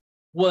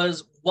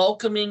was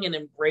welcoming and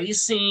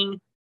embracing.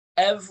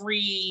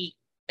 Every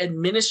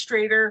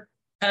administrator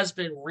has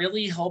been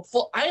really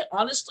helpful. I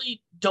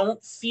honestly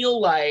don't feel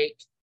like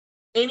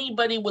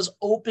anybody was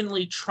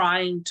openly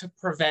trying to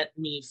prevent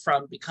me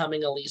from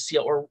becoming Alicia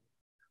or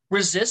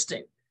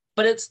resisting.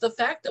 But it's the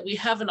fact that we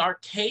have an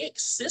archaic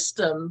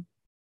system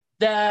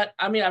that,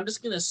 I mean, I'm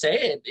just going to say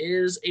it,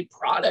 is a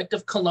product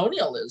of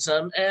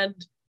colonialism and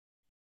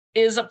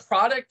is a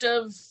product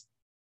of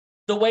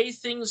the way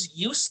things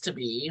used to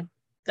be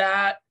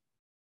that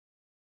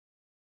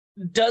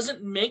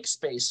doesn't make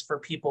space for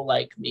people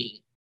like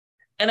me.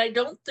 And I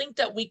don't think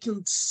that we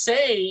can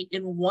say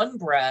in one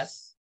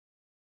breath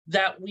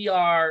that we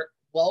are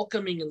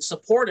welcoming and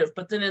supportive,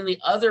 but then in the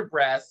other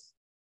breath,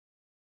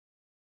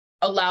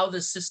 allow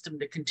the system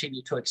to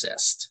continue to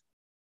exist.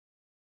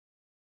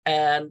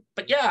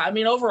 But yeah, I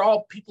mean,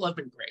 overall, people have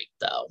been great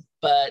though.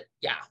 But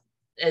yeah,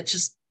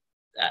 it's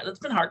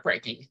been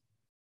heartbreaking.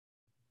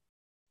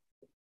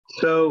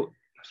 So,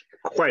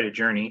 quite a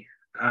journey.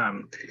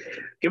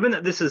 Given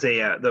that this is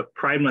the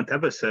Pride Month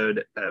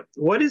episode,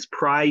 what is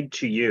Pride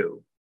to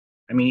you?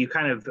 I mean, you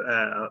kind of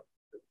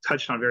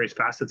touched on various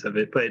facets of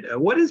it,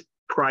 but what is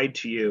Pride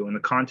to you in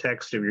the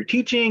context of your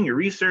teaching, your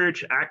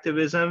research,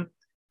 activism,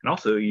 and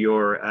also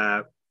your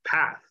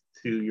path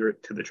to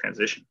the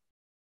transition?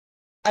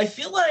 I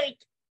feel like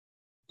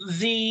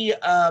the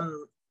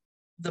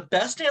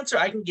best answer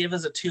I can give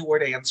is a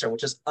 2-word answer,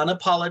 which is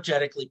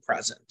unapologetically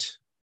present.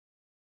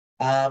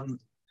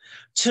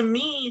 To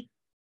me,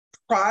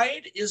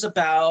 pride is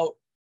about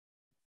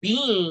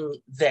being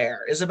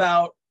there, is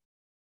about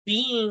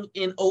being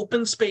in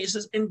open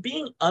spaces and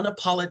being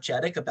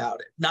unapologetic about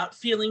it, not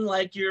feeling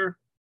like you're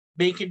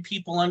making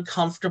people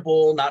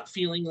uncomfortable, not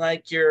feeling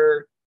like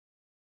you're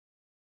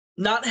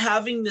not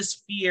having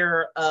this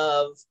fear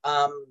of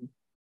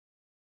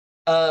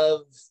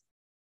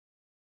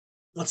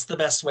what's the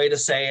best way to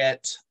say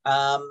it?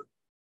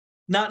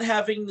 Not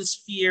having this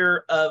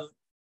fear of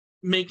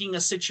making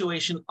a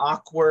situation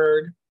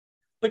awkward,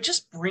 but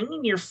just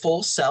bringing your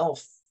full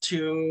self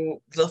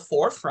to the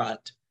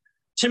forefront.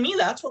 To me,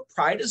 that's what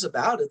pride is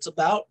about. It's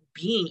about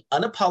being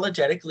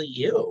unapologetically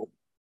you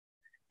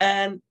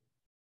and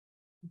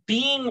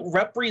being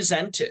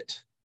represented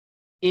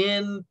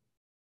in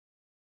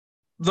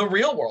the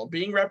real world,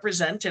 being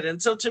represented.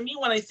 And so to me,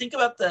 when I think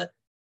about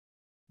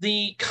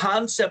the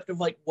concept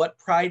of like what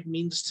pride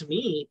means to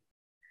me,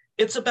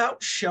 it's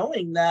about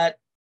showing that,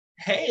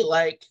 hey,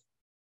 like,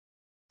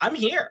 I'm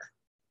here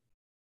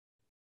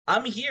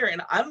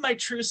and I'm my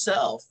true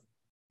self.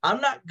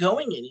 I'm not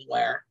going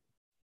anywhere,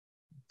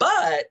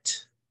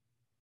 but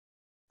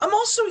I'm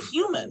also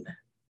human.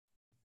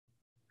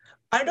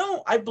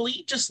 I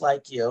bleed just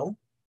like you.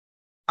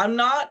 I'm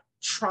not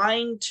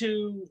trying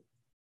to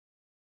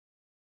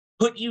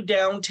put you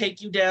down,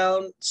 take you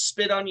down,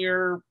 spit on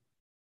your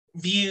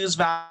views,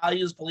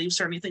 values,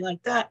 beliefs, or anything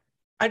like that.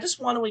 I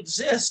just want to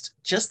exist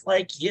just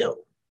like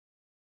you.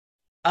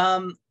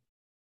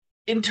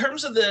 In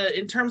terms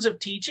of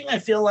teaching, I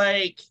feel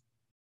like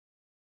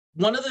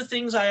one of the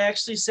things I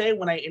actually say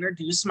when I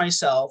introduce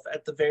myself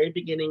at the very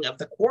beginning of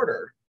the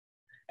quarter,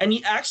 and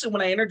actually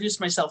when I introduce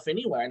myself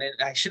anywhere, and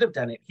I should have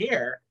done it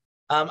here,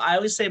 I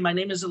always say my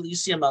name is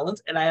Alicia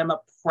Mullins, and I am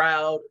a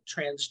proud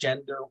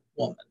transgender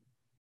woman.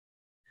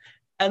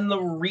 And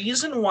the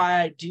reason why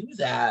I do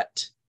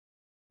that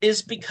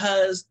is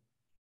because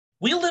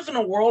we live in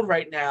a world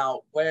right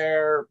now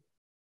where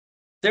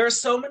there are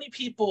so many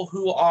people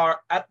who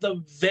are, at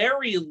the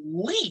very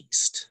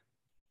least,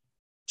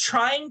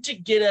 trying to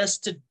get us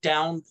to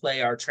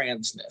downplay our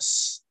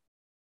transness,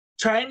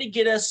 trying to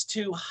get us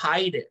to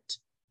hide it,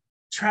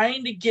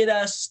 trying to get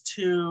us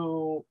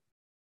to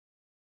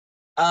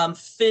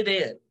fit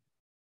in.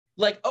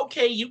 Like,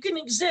 okay, you can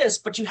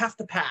exist, but you have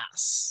to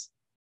pass.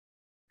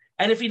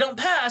 And if you don't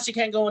pass, you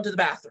can't go into the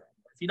bathroom.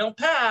 If you don't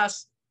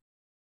pass,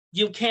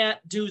 you can't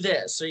do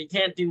this or you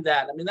can't do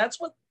that. I mean, that's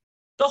what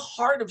the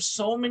heart of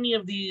so many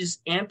of these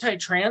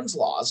anti-trans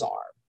laws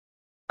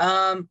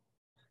are.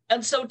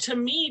 And so to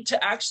me,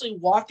 to actually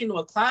walk into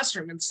a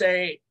classroom and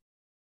say,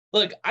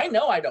 look, I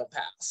know I don't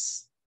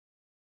pass.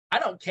 I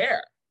don't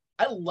care.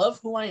 I love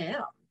who I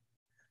am.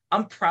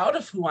 I'm proud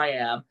of who I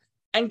am.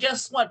 And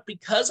guess what?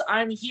 Because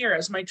I'm here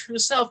as my true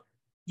self,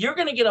 you're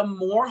going to get a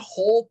more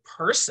whole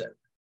person.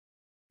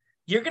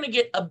 You're going to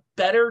get a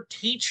better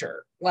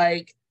teacher.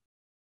 Like,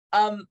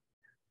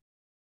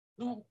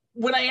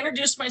 when I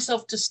introduced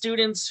myself to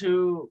students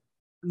who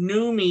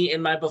knew me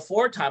in my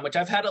before time, which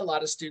I've had a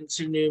lot of students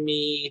who knew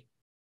me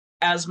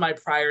as my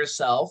prior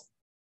self,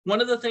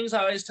 one of the things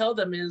I always tell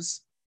them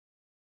is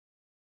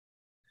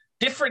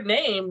different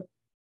name,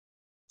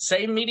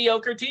 same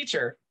mediocre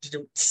teacher.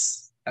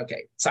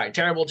 Okay, sorry,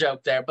 terrible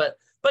joke there, but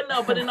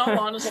in all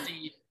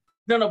honesty,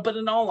 but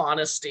in all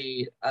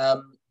honesty,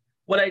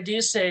 what I do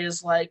say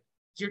is like,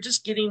 you're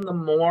just getting the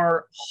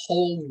more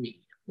whole me.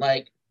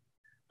 Like,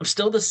 I'm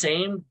still the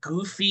same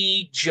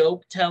goofy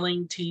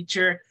joke-telling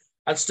teacher.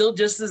 I'm still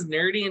just as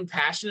nerdy and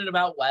passionate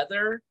about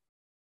weather.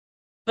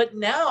 But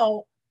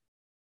now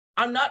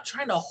I'm not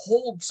trying to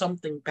hold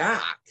something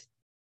back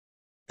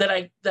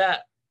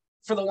that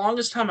for the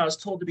longest time I was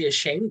told to be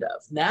ashamed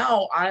of.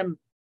 Now I'm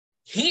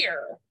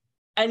here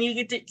and you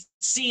get to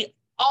see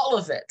all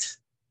of it.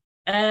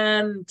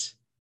 And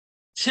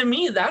to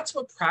me, that's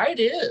what pride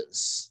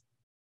is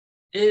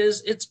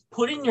it's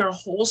putting your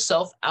whole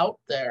self out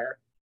there.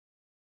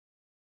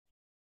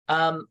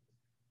 I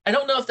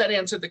don't know if that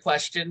answered the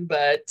question,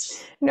 but...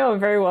 No,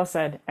 very well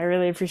said. I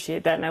really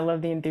appreciate that, and I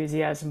love the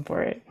enthusiasm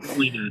for it.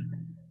 We did.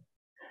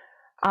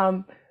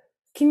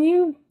 Can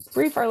you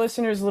brief our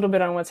listeners a little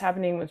bit on what's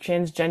happening with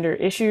transgender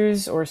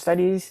issues or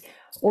studies,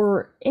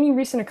 or any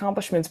recent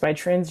accomplishments by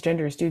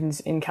transgender students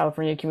in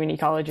California community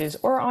colleges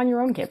or on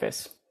your own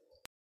campus?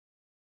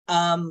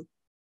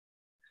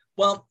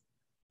 Well,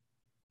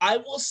 I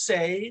will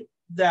say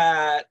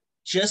that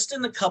just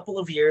in the couple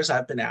of years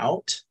I've been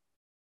out,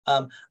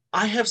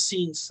 I have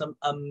seen some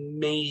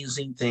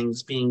amazing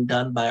things being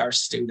done by our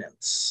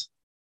students.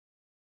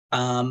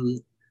 And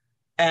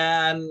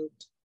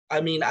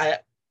I mean,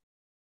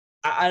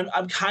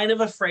 I'm kind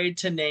of afraid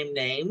to name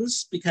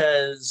names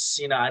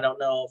because, I don't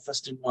know if a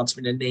student wants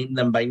me to name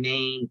them by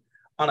name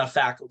on a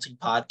faculty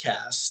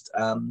podcast.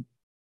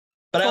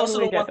 But I also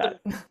don't want them.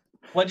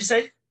 What'd you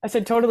say? I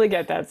said totally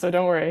get that, so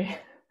don't worry.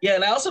 Yeah,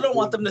 and I also don't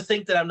want them to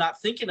think that I'm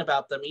not thinking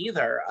about them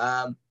either.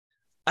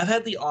 I've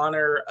had the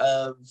honor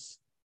of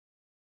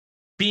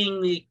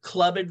being the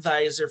club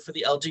advisor for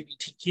the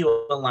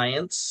LGBTQ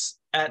Alliance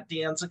at De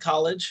Anza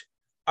College.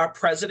 Our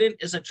president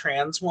is a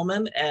trans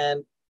woman,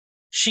 and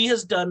she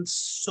has done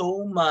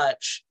so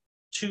much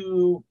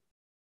to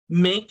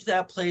make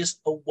that place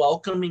a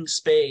welcoming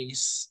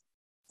space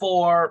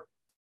for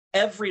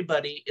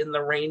everybody in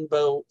the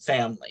rainbow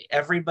family,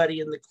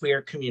 everybody in the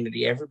queer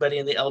community, everybody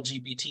in the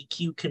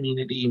LGBTQ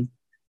community.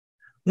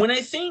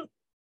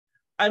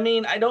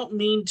 I don't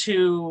mean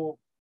to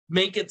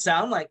make it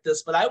sound like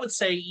this, but I would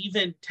say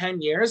even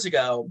 10 years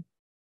ago,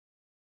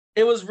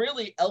 it was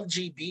really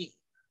LGB.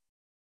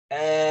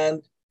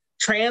 And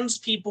trans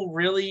people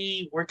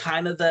really were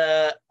kind of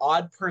the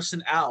odd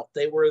person out.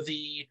 They were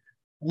the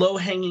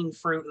low-hanging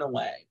fruit in a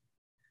way.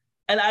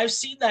 And I've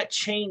seen that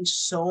change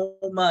so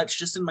much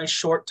just in my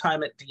short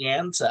time at De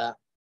Anza.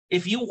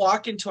 If you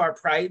walk into our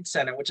Pride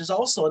Center, which is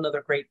also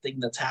another great thing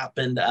that's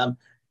happened,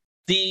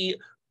 the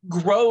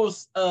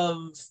growth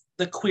of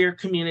the queer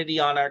community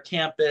on our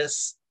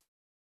campus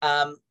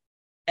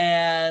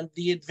and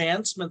the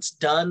advancements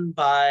done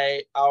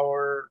by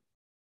our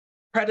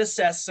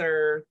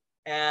predecessor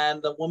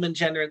and the Women,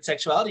 Gender, and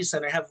Sexuality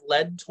Center have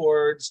led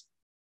towards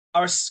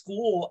our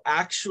school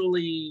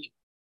actually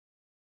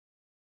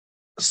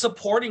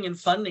supporting and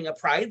funding a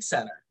Pride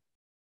Center.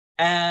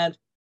 And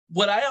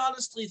what I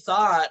honestly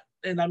thought,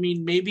 and I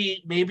mean,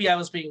 maybe I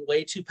was being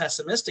way too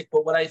pessimistic,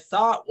 but what I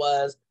thought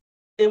was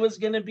it was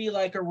going to be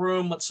like a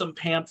room with some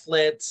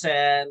pamphlets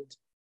and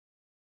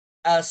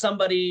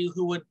somebody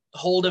who would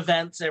hold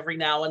events every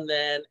now and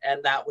then,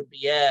 and that would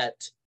be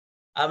it.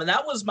 And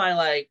that was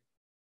my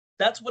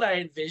that's what I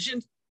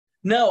envisioned.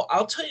 No,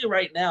 I'll tell you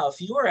right now,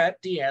 if you are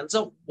at De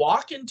Anza,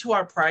 walk into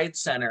our Pride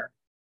Center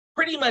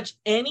pretty much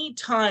any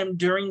time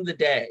during the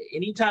day,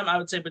 anytime I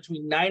would say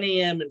between 9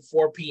 a.m. and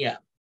 4 p.m.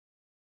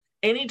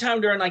 Anytime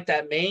during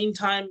that main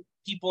time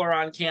people are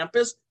on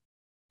campus,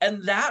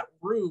 and that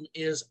room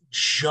is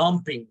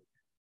jumping.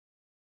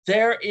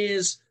 There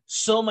is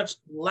so much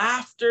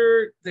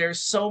laughter. There's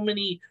so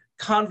many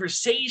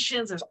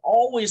conversations. There's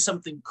always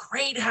something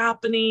great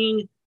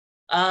happening.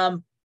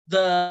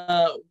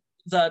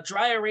 The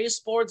dry erase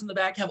boards in the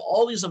back have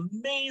all these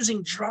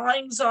amazing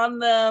drawings on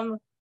them.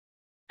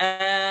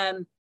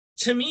 And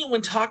to me,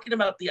 when talking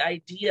about the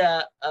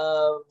idea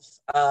of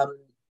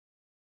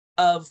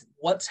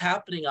what's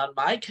happening on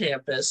my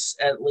campus,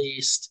 at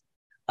least,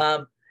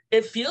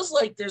 it feels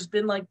like there's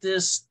been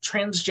this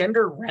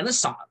transgender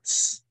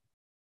renaissance.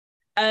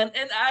 And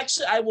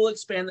actually, I will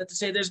expand that to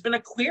say there's been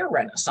a queer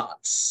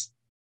renaissance.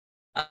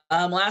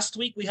 Last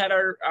week, we had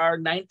our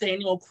 9th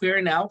annual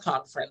Queer Now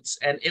conference,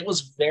 and it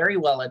was very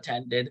well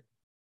attended,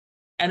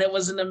 and it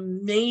was an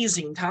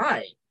amazing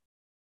time.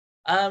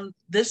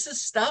 This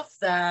is stuff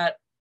that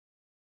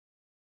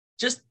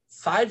just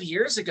 5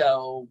 years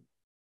ago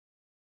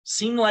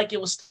seemed like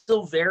it was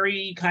still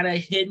very kind of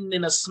hidden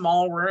in a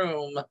small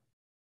room,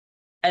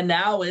 and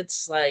now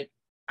it's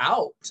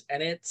out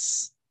and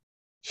it's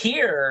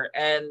here.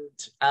 And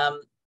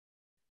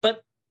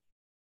but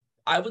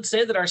I would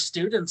say that our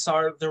students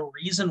are the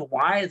reason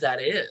why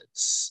that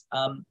is.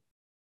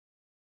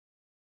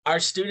 Our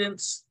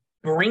students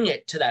bring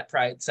it to that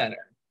Pride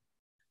Center.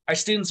 Our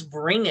students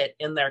bring it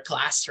in their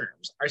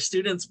classrooms. Our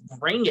students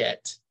bring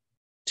it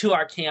to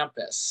our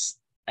campus.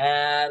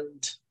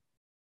 And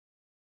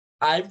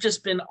I've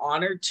just been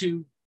honored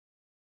to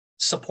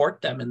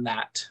support them in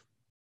that.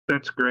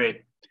 That's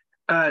great.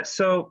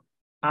 So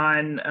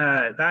on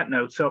that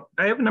note, so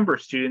I have a number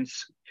of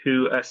students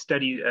who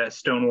study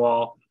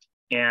Stonewall,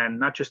 and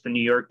not just the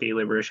New York Gay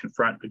Liberation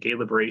Front, but gay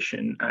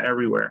liberation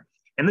everywhere.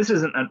 And this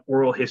isn't an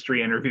oral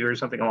history interview or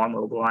something along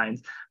those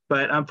lines,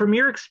 but from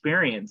your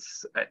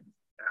experience,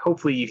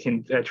 hopefully you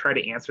can try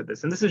to answer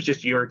this. And this is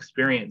just your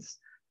experience.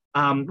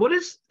 What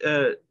is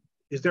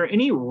there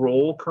any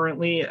role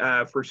currently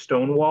for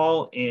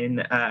Stonewall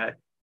in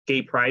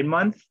Gay Pride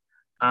Month?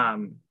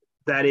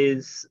 That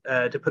is,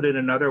 to put it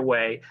another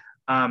way,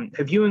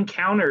 have you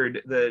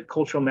encountered the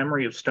cultural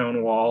memory of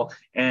Stonewall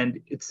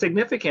and its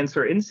significance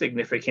or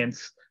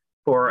insignificance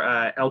for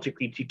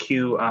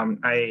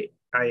LGBTQ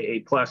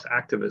IA plus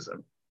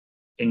activism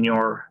in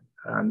your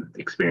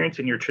experience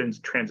in your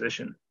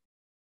transition?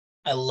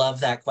 I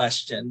love that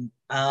question.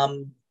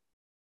 I'm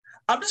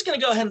just going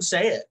to go ahead and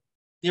say it.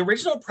 The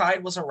original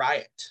Pride was a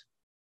riot.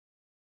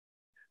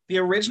 The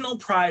original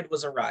Pride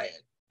was a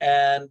riot.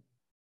 And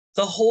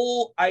the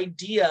whole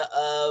idea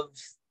of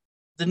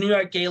the New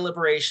York Gay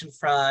Liberation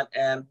Front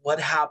and what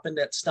happened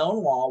at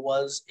Stonewall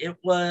was a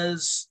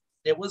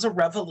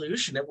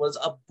revolution. It was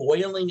a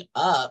boiling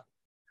up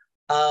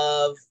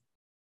of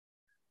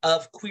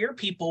queer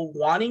people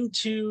wanting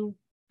to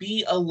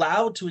be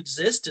allowed to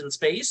exist in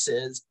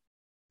spaces,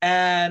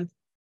 and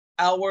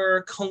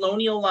our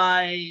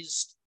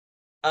colonialized,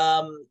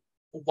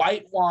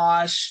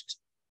 whitewashed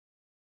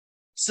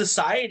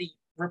society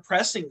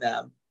repressing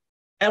them.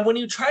 And when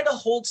you try to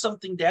hold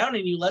something down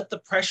and you let the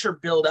pressure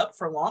build up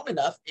for long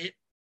enough, it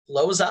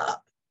blows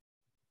up.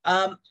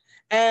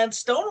 And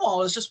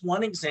Stonewall is just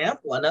one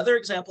example. Another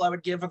example I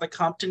would give are the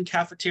Compton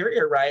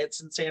cafeteria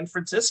riots in San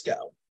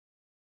Francisco.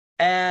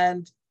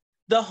 And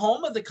the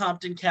home of the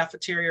Compton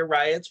cafeteria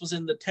riots was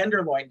in the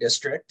Tenderloin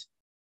district,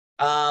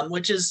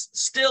 which is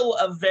still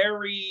a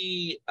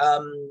very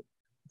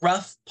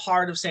rough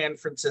part of San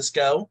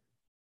Francisco.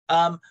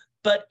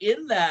 But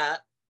in that,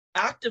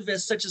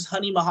 activists such as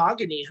Honey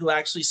Mahogany, who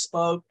actually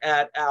spoke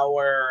at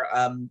our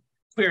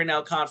Queer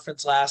Now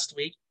conference last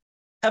week,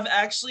 have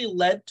actually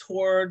led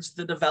towards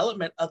the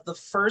development of the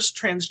first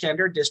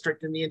transgender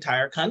district in the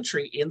entire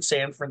country in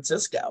San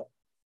Francisco.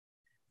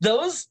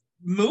 Those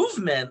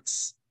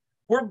movements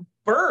were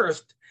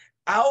birthed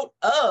out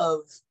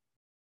of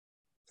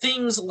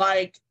things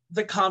like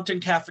the Compton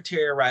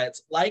cafeteria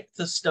riots, like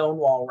the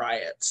Stonewall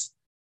riots,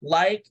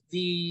 like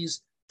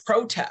these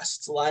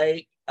protests,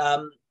 like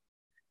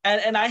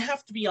and I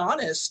have to be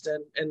honest,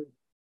 and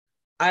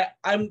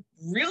I'm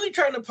really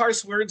trying to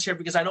parse words here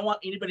because I don't want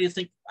anybody to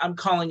think I'm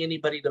calling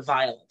anybody to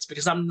violence,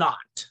 because I'm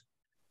not.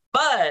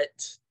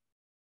 But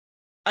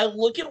I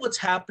look at what's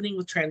happening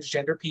with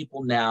transgender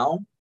people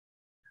now.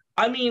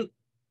 I mean,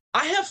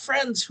 I have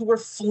friends who are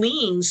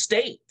fleeing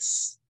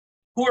states,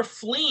 who are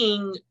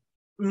fleeing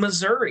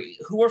Missouri,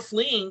 who are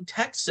fleeing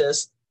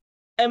Texas.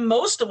 And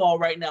most of all,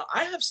 right now,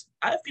 I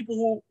have people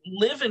who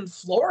live in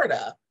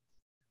Florida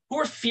who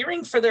are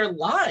fearing for their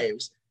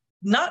lives,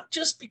 not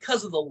just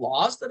because of the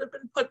laws that have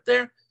been put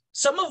there,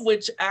 some of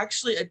which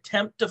actually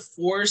attempt to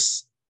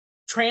force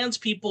trans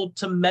people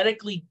to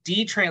medically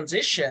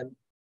detransition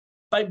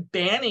by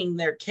banning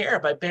their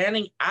care, by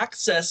banning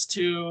access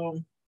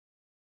to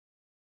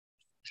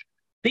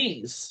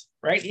these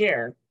right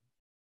here,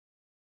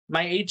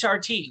 my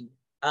HRT.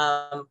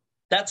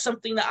 That's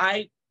something that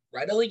I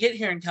readily get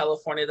here in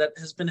California that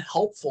has been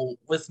helpful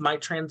with my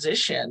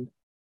transition.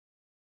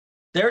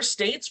 There are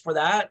states where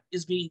that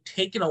is being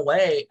taken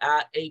away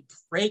at a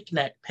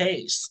breakneck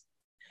pace.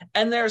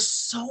 And there's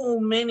so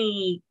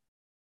many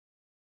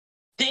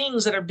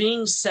things that are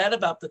being said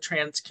about the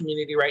trans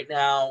community right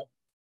now.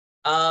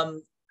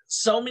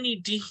 So many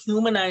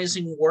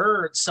dehumanizing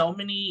words, so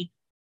many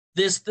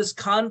this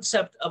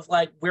concept of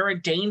like we're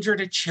a danger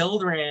to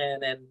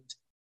children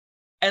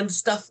and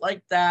stuff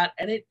like that.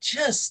 And it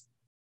just,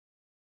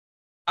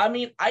 I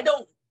mean, I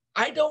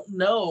don't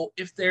know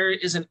if there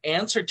is an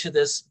answer to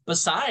this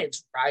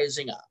besides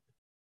rising up.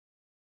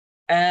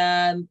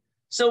 And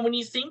so when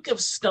you think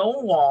of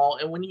Stonewall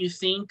and when you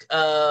think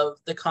of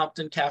the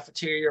Compton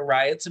cafeteria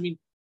riots, I mean,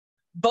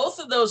 both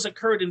of those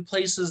occurred in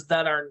places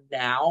that are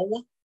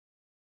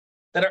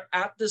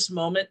at this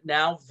moment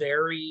now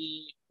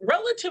very,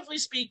 relatively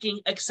speaking,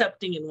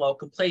 accepting and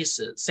welcome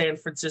places. San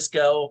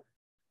Francisco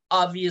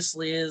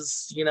obviously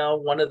is,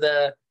 one of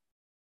the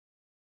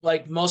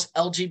like most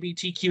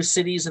LGBTQ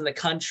cities in the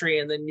country,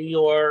 and then New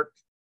York,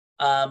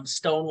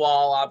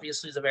 Stonewall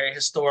obviously is a very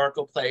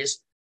historical place.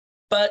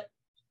 But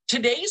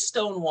today's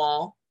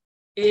Stonewall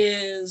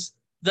is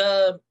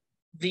the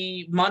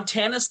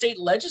Montana State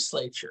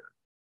Legislature,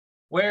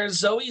 where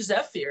Zoe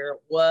Zephyr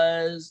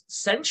was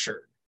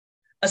censured,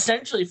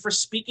 essentially for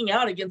speaking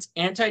out against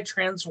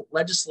anti-trans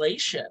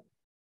legislation.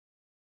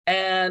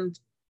 And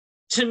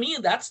to me,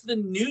 that's the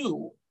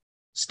new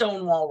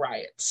Stonewall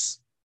riots.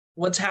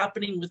 What's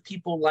happening with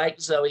people like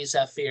Zoe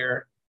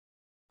Zephyr,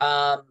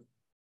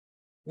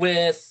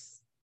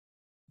 with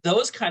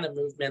those kind of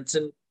movements.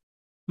 And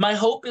my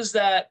hope is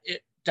that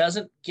it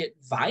doesn't get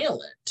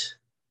violent.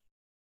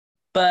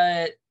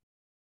 But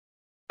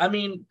I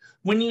mean,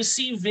 when you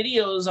see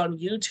videos on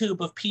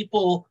YouTube of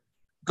people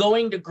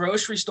going to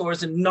grocery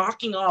stores and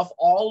knocking off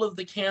all of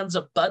the cans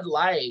of Bud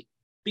Light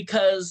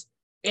because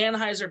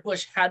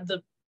Anheuser-Busch had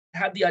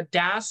the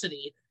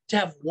audacity to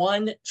have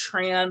one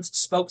trans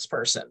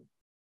spokesperson.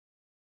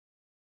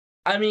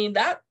 I mean,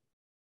 that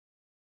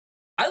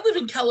I live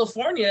in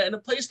California, in a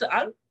place that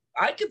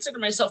I consider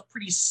myself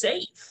pretty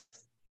safe.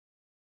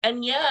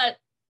 And yet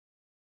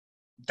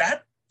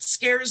that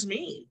scares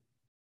me.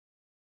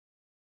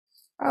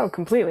 Oh,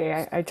 completely.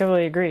 I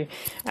totally agree.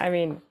 I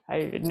mean,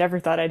 I never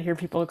thought I'd hear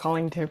people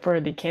calling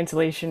for the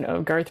cancellation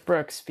of Garth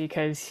Brooks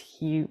because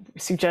he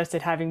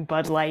suggested having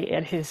Bud Light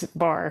at his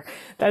bar.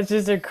 That's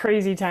just a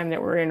crazy time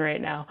that we're in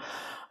right now.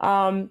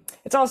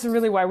 It's also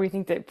really why we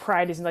think that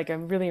Pride is like a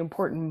really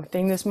important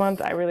thing this month.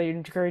 I really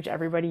encourage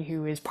everybody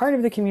who is part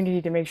of the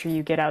community to make sure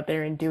you get out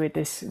there and do it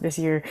this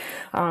year.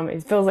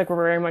 It feels like we're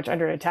very much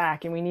under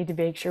attack, and we need to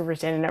make sure we're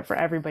standing up for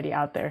everybody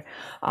out there.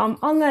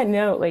 On that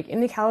note, like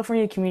in the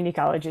California community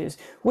colleges,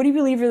 what do you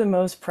believe are the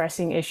most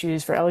pressing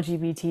issues for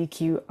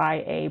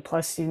LGBTQIA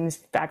plus students,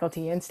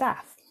 faculty, and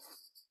staff?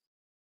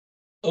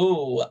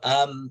 Oh,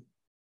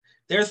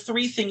 there are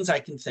three things I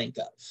can think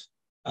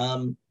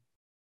of.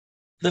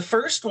 The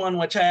first one,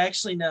 which I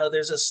actually know,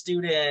 there's a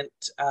student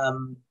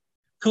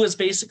who has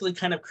basically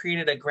kind of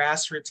created a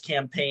grassroots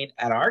campaign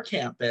at our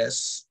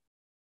campus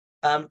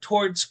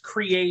towards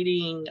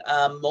creating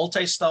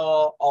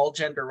multi-stall,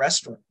 all-gender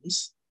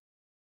restrooms.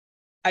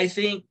 I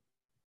think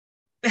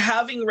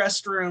having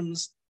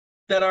restrooms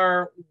that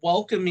are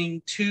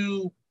welcoming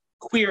to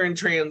queer and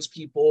trans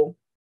people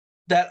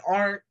that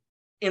aren't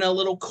in a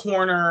little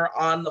corner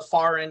on the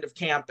far end of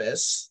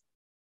campus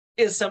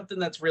is something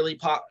that's really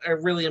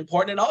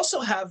important. And also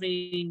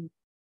having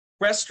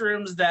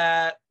restrooms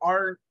that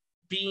aren't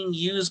being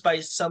used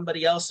by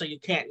somebody else so you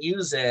can't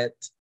use it,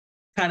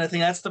 kind of thing.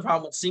 That's the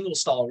problem with single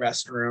stall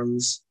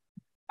restrooms.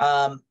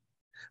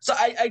 So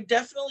I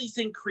definitely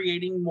think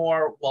creating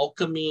more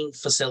welcoming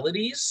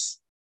facilities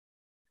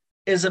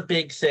is a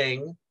big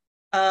thing.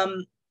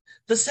 The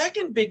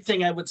second big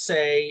thing I would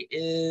say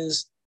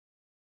is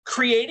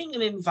creating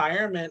an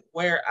environment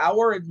where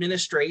our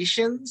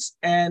administrations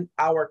and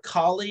our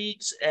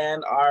colleagues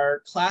and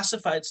our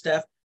classified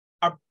staff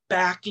are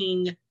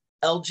backing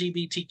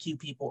LGBTQ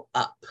people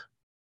up.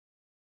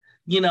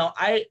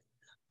 I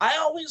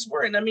always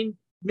worry, and I mean,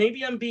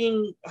 maybe I'm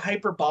being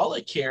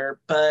hyperbolic here,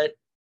 but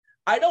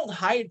I don't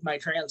hide my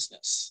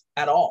transness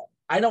at all.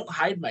 I don't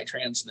hide my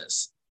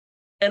transness.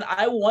 And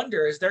I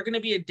wonder, is there going to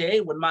be a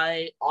day when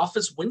my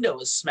office window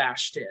is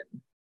smashed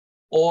in?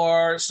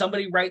 Or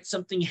somebody writes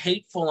something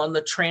hateful on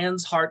the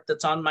trans heart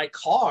that's on my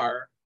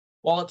car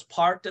while it's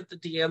parked at the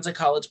De Anza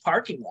College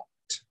parking lot.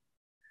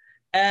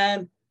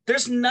 And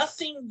there's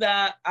nothing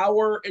that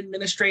our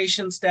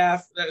administration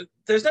staff,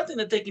 there's nothing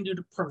that they can do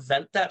to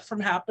prevent that from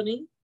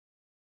happening.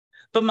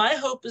 But my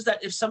hope is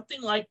that if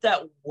something like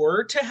that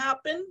were to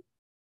happen,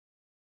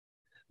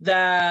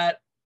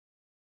 that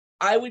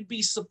I would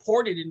be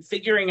supported in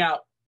figuring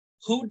out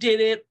who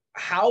did it,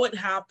 how it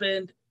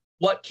happened,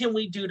 what can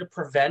we do to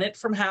prevent it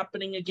from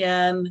happening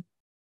again?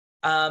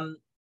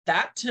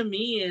 That to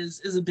me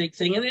is a big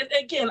thing. And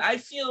again, I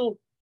feel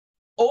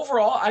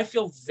overall, I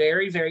feel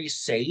very, very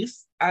safe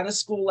at a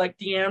school like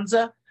De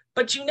Anza,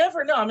 but you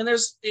never know. I mean,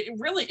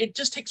 it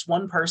just takes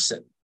one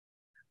person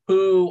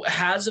who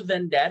has a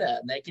vendetta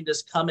and they can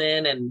just come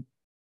in and,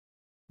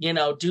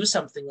 do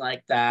something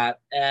like that.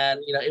 And,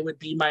 it would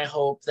be my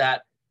hope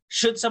that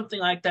should something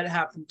like that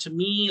happen to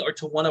me or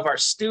to one of our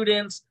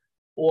students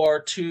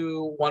or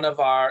to one of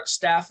our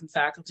staff and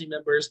faculty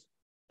members,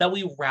 that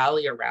we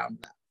rally around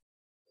that.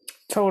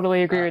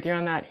 Totally agree with you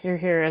on that.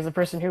 Here, as a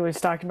person who was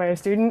stalked by a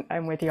student,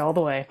 I'm with you all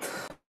the way.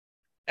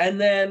 And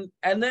then,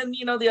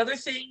 the other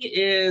thing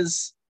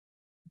is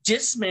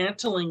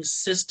dismantling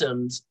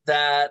systems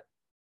that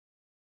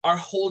are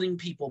holding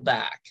people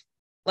back.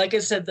 Like I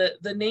said,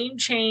 the name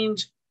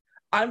change,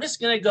 I'm just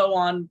going to go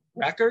on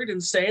record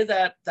and say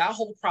that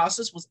whole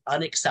process was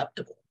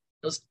unacceptable.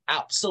 It was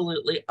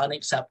absolutely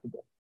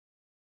unacceptable.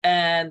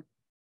 And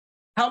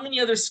how many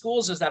other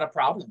schools is that a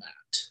problem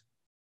at?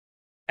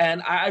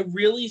 And I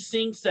really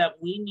think that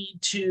we need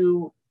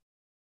to,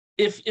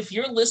 if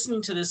you're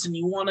listening to this and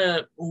you want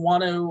to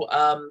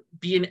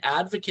be an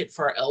advocate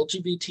for our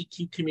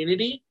LGBTQ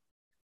community,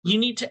 you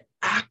need to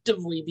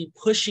actively be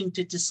pushing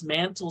to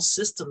dismantle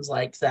systems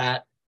like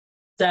that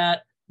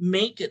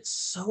make it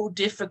so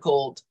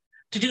difficult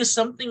to do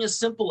something as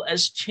simple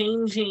as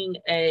changing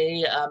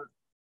a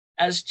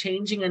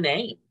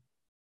name.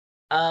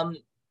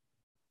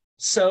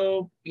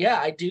 So yeah,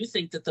 I do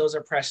think that those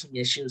are pressing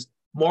issues.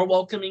 More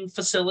welcoming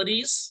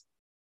facilities,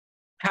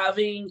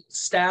 having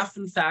staff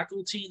and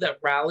faculty that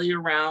rally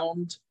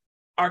around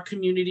our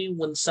community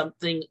when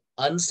something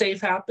unsafe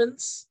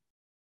happens,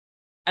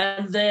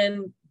 and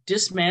then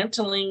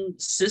dismantling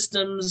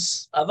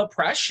systems of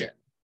oppression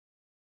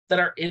that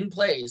are in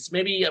place.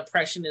 Maybe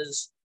oppression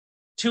is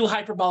too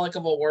hyperbolic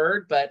of a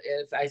word, but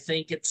I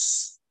think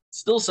it's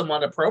still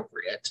somewhat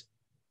appropriate.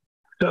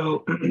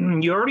 So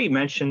you already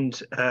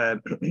mentioned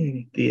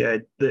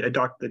the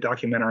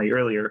documentary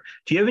earlier.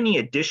 Do you have any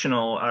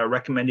additional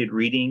recommended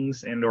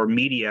readings and or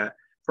media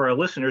for our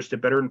listeners to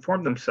better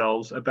inform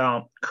themselves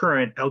about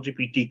current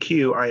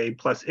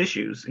LGBTQIA+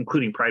 issues,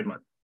 including Pride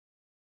Month?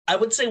 I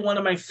would say one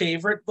of my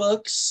favorite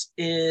books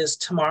is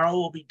Tomorrow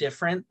Will Be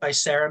Different by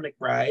Sarah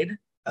McBride.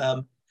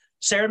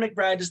 Sarah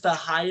McBride is the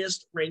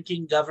highest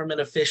ranking government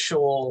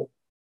official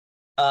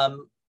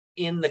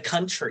in the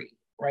country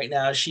right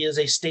now. She is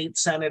a state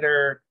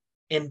senator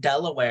in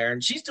Delaware,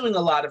 and she's doing a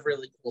lot of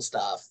really cool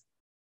stuff.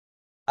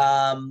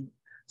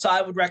 So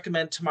I would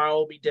recommend Tomorrow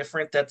Will Be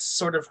Different. That's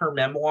sort of her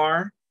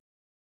memoir.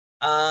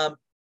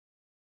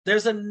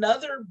 There's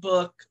another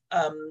book,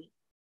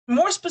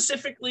 more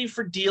specifically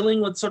for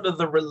dealing with sort of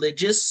the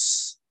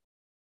religious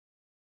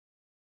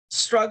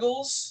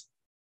struggles.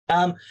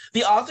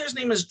 The author's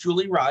name is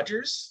Julie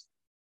Rogers,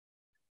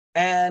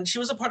 and she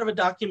was a part of a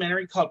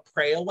documentary called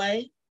Pray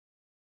Away.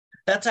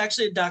 That's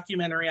actually a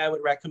documentary I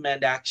would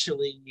recommend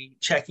actually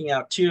checking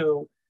out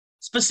too,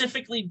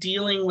 specifically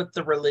dealing with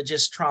the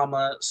religious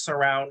trauma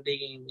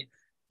surrounding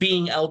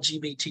being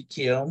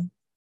LGBTQ.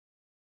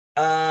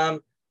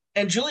 And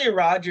Julia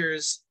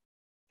Rogers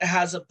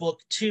has a book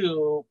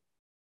too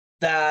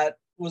that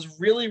was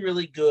really,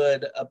 really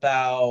good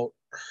about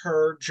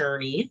her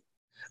journey.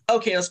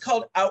 Okay, it's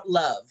called Out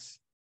Love.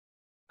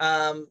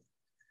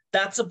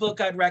 That's a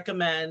book I'd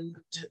recommend.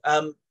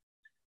 I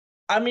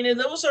mean, and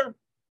those are,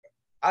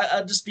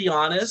 I'll just be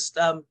honest,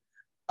 a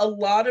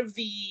lot of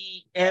the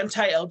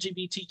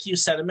anti-LGBTQ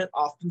sentiment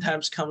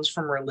oftentimes comes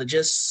from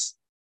religious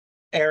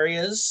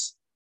areas.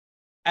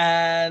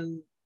 And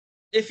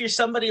if you're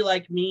somebody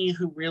like me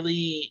who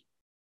really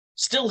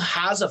still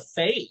has a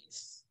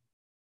faith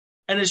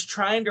and is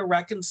trying to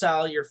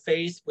reconcile your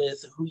faith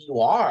with who you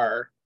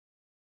are,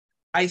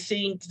 I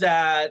think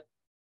that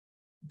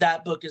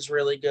that book is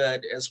really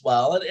good as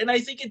well. And I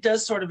think it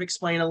does sort of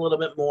explain a little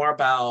bit more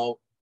about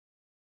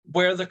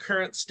where the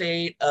current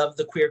state of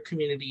the queer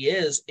community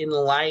is in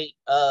light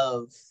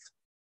of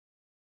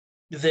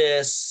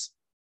this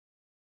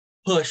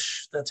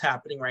push that's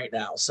happening right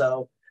now.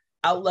 So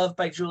Out Love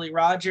by Julie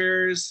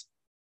Rogers.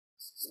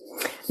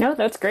 No,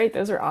 that's great.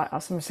 Those are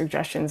awesome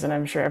suggestions, and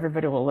I'm sure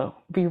everybody will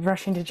be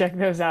rushing to check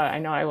those out. I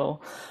know I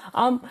will.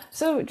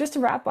 So just to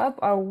wrap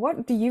up,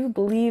 what do you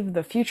believe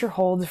the future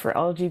holds for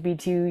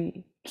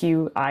LGBTQIA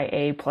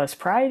plus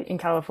pride in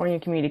California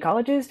community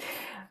colleges?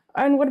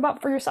 And what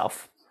about for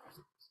yourself?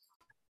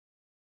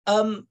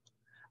 I'm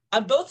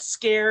both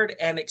scared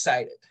and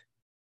excited.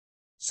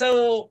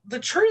 So the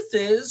truth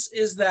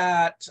is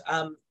that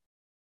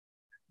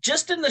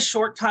just in the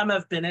short time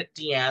I've been at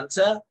De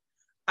Anza,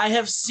 I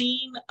have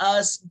seen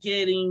us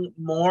getting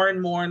more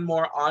and more and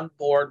more on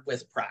board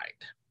with pride.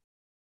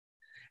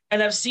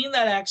 And I've seen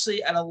that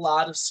actually at a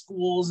lot of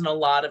schools and a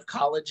lot of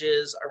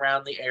colleges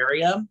around the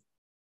area.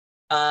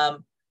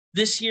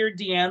 This year,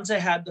 De Anza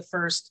had the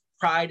first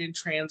Pride and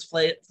Trans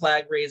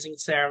flag raising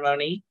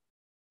ceremony.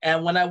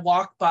 And when I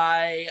walk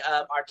by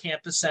our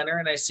campus center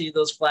and I see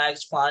those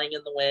flags flying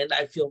in the wind,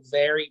 I feel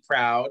very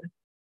proud.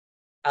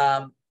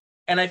 And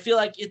I feel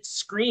like it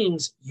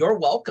screams, "You're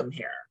welcome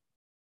here."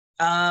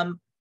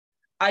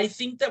 I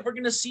think that we're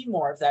going to see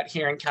more of that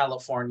here in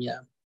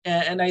California.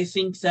 And I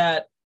think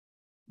that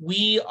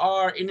we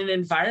are in an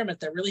environment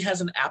that really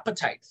has an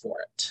appetite for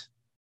it.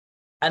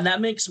 And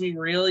that makes me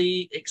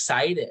really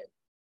excited.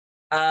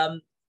 I've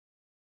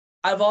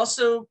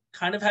also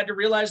kind of had to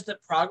realize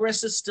that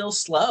progress is still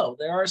slow.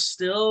 There are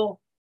still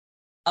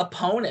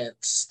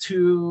opponents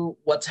to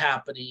what's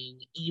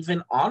happening,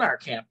 even on our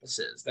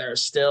campuses. There are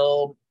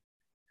still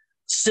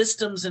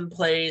systems in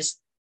place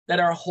that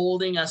are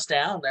holding us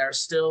down. There are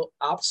still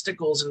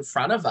obstacles in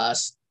front of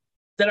us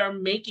that are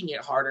making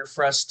it harder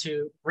for us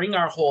to bring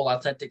our whole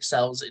authentic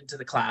selves into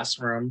the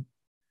classroom.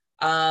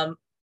 But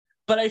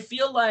I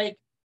feel like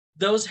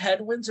those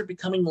headwinds are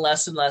becoming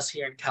less and less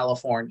here in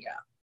California.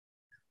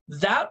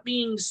 That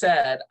being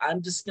said,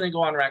 I'm just going to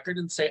go on record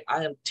and say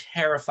I am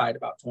terrified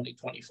about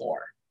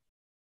 2024.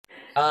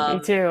 Me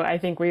too. I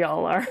think we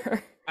all are.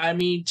 I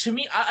mean, to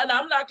me,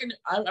 I'm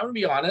going to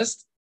be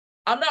honest,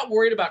 I'm not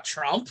worried about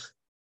Trump,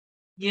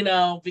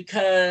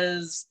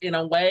 because in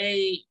a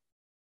way,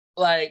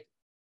 like,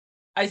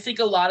 I think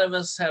a lot of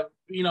us have,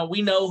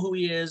 we know who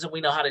he is and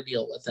we know how to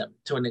deal with him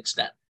to an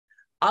extent.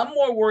 I'm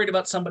more worried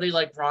about somebody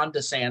like Ron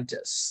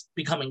DeSantis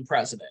becoming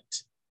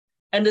president.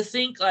 And to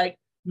think like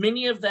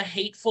many of the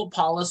hateful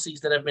policies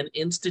that have been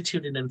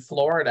instituted in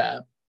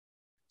Florida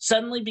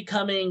suddenly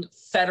becoming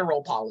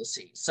federal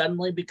policies,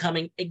 suddenly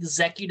becoming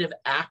executive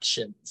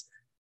actions,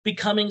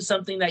 becoming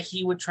something that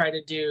he would try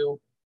to do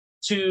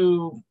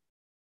to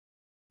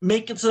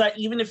make it so that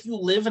even if you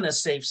live in a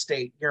safe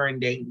state, you're in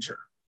danger.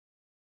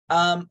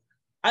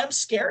 I'm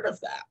scared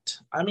of that.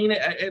 I mean,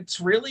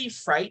 it's really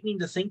frightening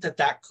to think that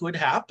that could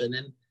happen.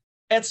 And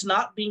it's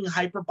not being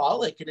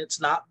hyperbolic, and it's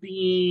not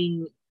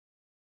being,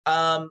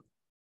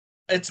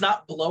 it's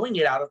not blowing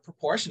it out of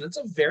proportion. It's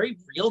a very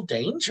real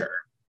danger.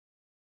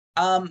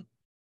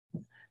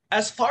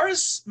 As far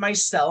as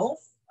myself,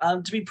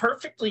 to be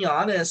perfectly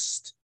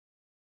honest,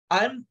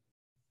 I'm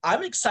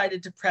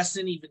excited to press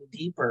in even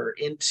deeper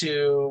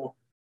into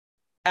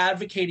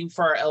advocating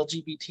for our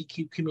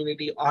LGBTQ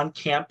community on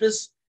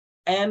campus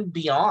and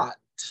beyond.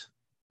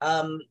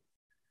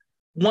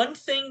 One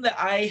thing that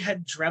I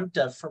had dreamt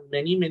of for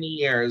many, many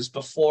years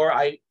before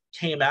I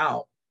came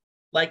out,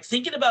 like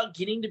thinking about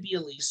getting to be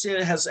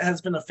Alicia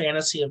has been a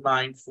fantasy of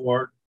mine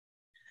for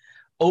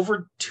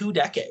over 2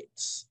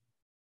 decades.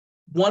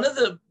 One of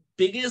the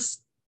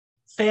biggest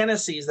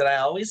fantasies that I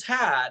always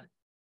had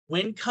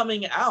when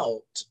coming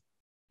out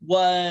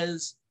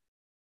was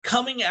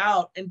coming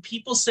out and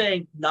people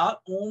saying,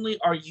 not only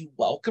are you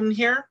welcome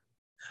here,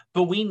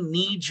 but we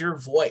need your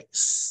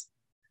voice.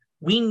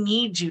 We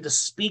need you to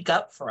speak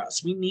up for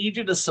us. We need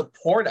you to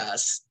support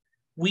us.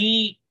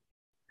 I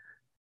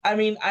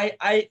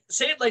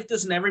say it like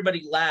this and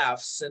everybody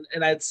laughs.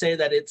 And I'd say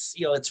that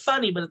it's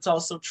funny, but it's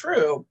also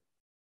true.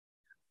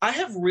 I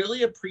have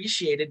really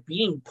appreciated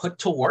being put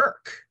to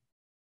work,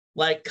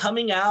 like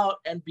coming out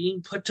and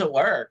being put to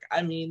work.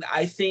 I mean,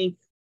 I think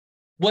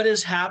what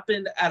has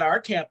happened at our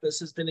campus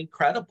has been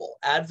incredible.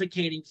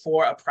 Advocating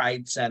for a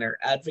Pride Center,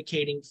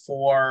 advocating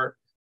for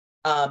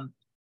an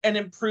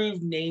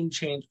improved name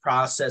change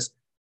process,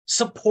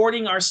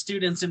 supporting our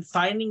students and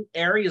finding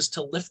areas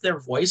to lift their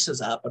voices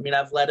up. I mean,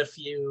 I've led a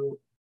few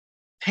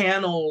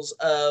panels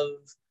of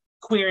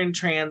queer and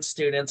trans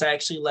students. I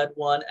actually led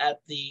one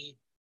at the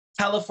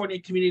California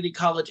Community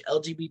College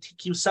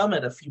LGBTQ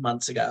Summit a few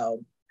months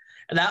ago.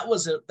 And that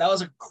was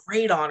a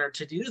great honor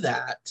to do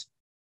that.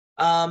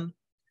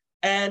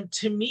 And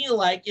to me,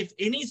 like, if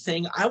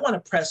anything, I want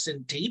to press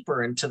in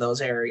deeper into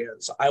those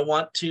areas. I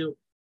want to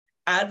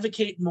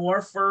advocate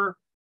more for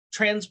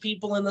trans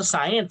people in the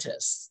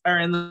scientists or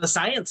in the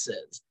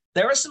sciences.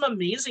 There are some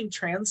amazing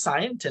trans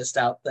scientists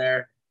out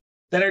there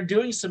that are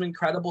doing some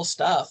incredible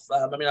stuff.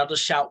 I'll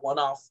just shout one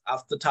off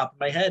the top of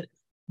my head.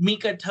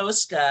 Mika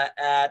Tosca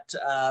at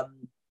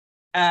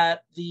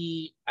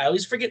the, I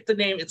always forget the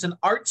name, it's an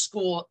art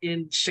school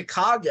in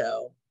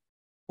Chicago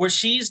where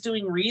she's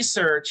doing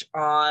research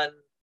on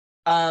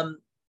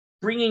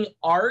bringing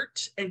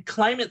art and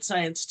climate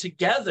science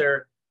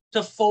together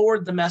to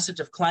forward the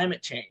message of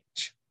climate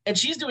change. And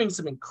she's doing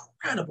some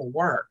incredible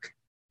work.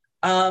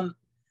 And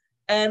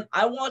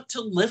I want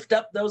to lift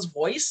up those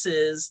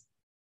voices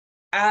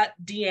at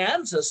De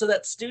Anza so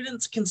that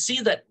students can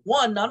see that,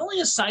 one, not only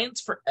is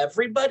science for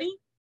everybody,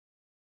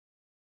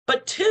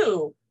 but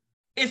two,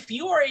 if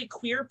you are a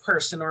queer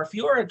person or if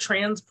you are a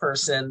trans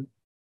person,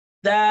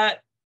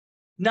 that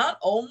not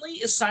only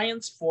is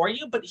science for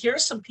you, but here are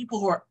some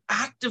people who are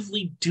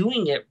actively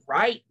doing it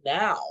right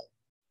now.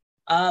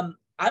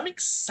 I'm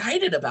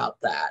excited about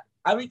that.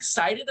 I'm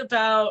excited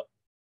about,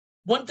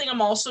 one thing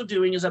I'm also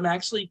doing is I'm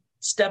actually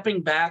stepping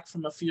back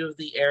from a few of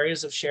the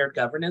areas of shared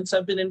governance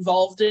I've been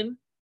involved in,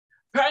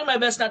 trying my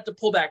best not to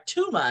pull back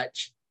too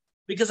much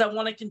because I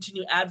want to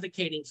continue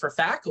advocating for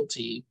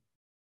faculty,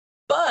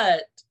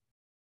 but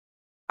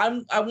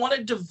I want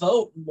to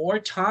devote more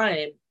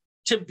time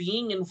to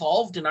being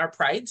involved in our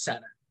Pride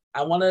Center.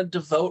 I want to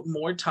devote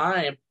more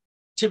time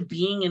to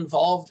being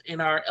involved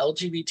in our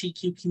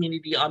LGBTQ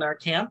community on our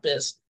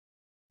campus,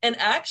 and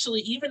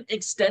actually even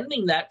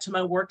extending that to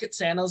my work at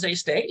San Jose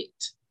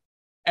State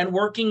and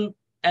working.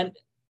 And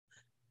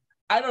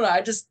I don't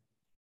know,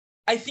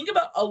 I think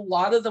about a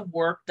lot of the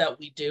work that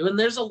we do, and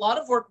there's a lot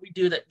of work we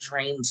do that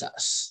drains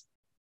us.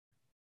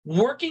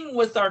 Working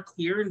with our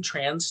queer and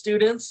trans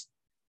students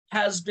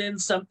has been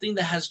something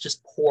that has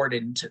just poured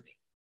into me.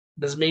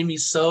 It has made me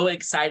so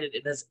excited.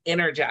 It has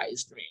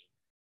energized me.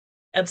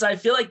 And so I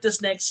feel like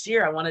this next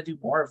year, I want to do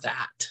more of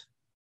that.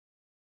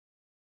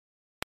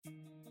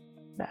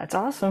 That's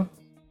awesome.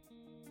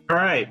 All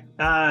right.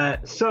 I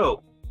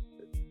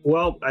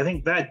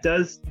think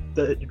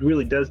that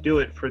really does do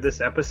it for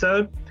this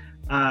episode.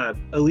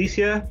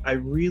 Alicia, I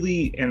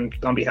really, and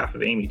on behalf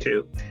of Amy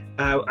too,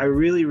 I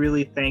really,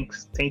 really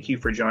thank you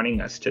for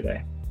joining us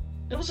today.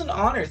 It was an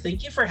honor.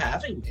 Thank you for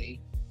having me.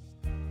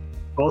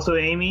 Also,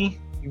 Amy,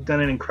 you've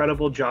done an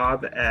incredible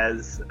job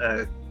as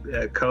a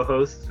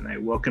co-host, and I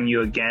welcome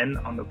you again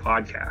on the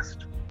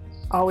podcast.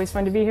 Always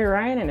fun to be here,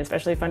 Ryan, and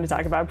especially fun to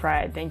talk about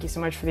Pride. Thank you so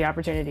much for the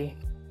opportunity.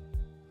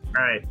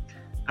 All right.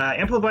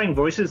 Amplifying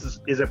Voices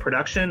is a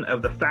production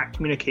of the FACT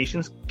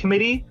Communications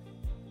Committee.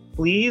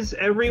 Please,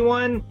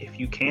 everyone, if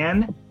you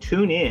can,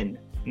 tune in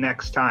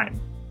next time.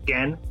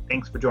 Again,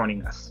 thanks for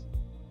joining us.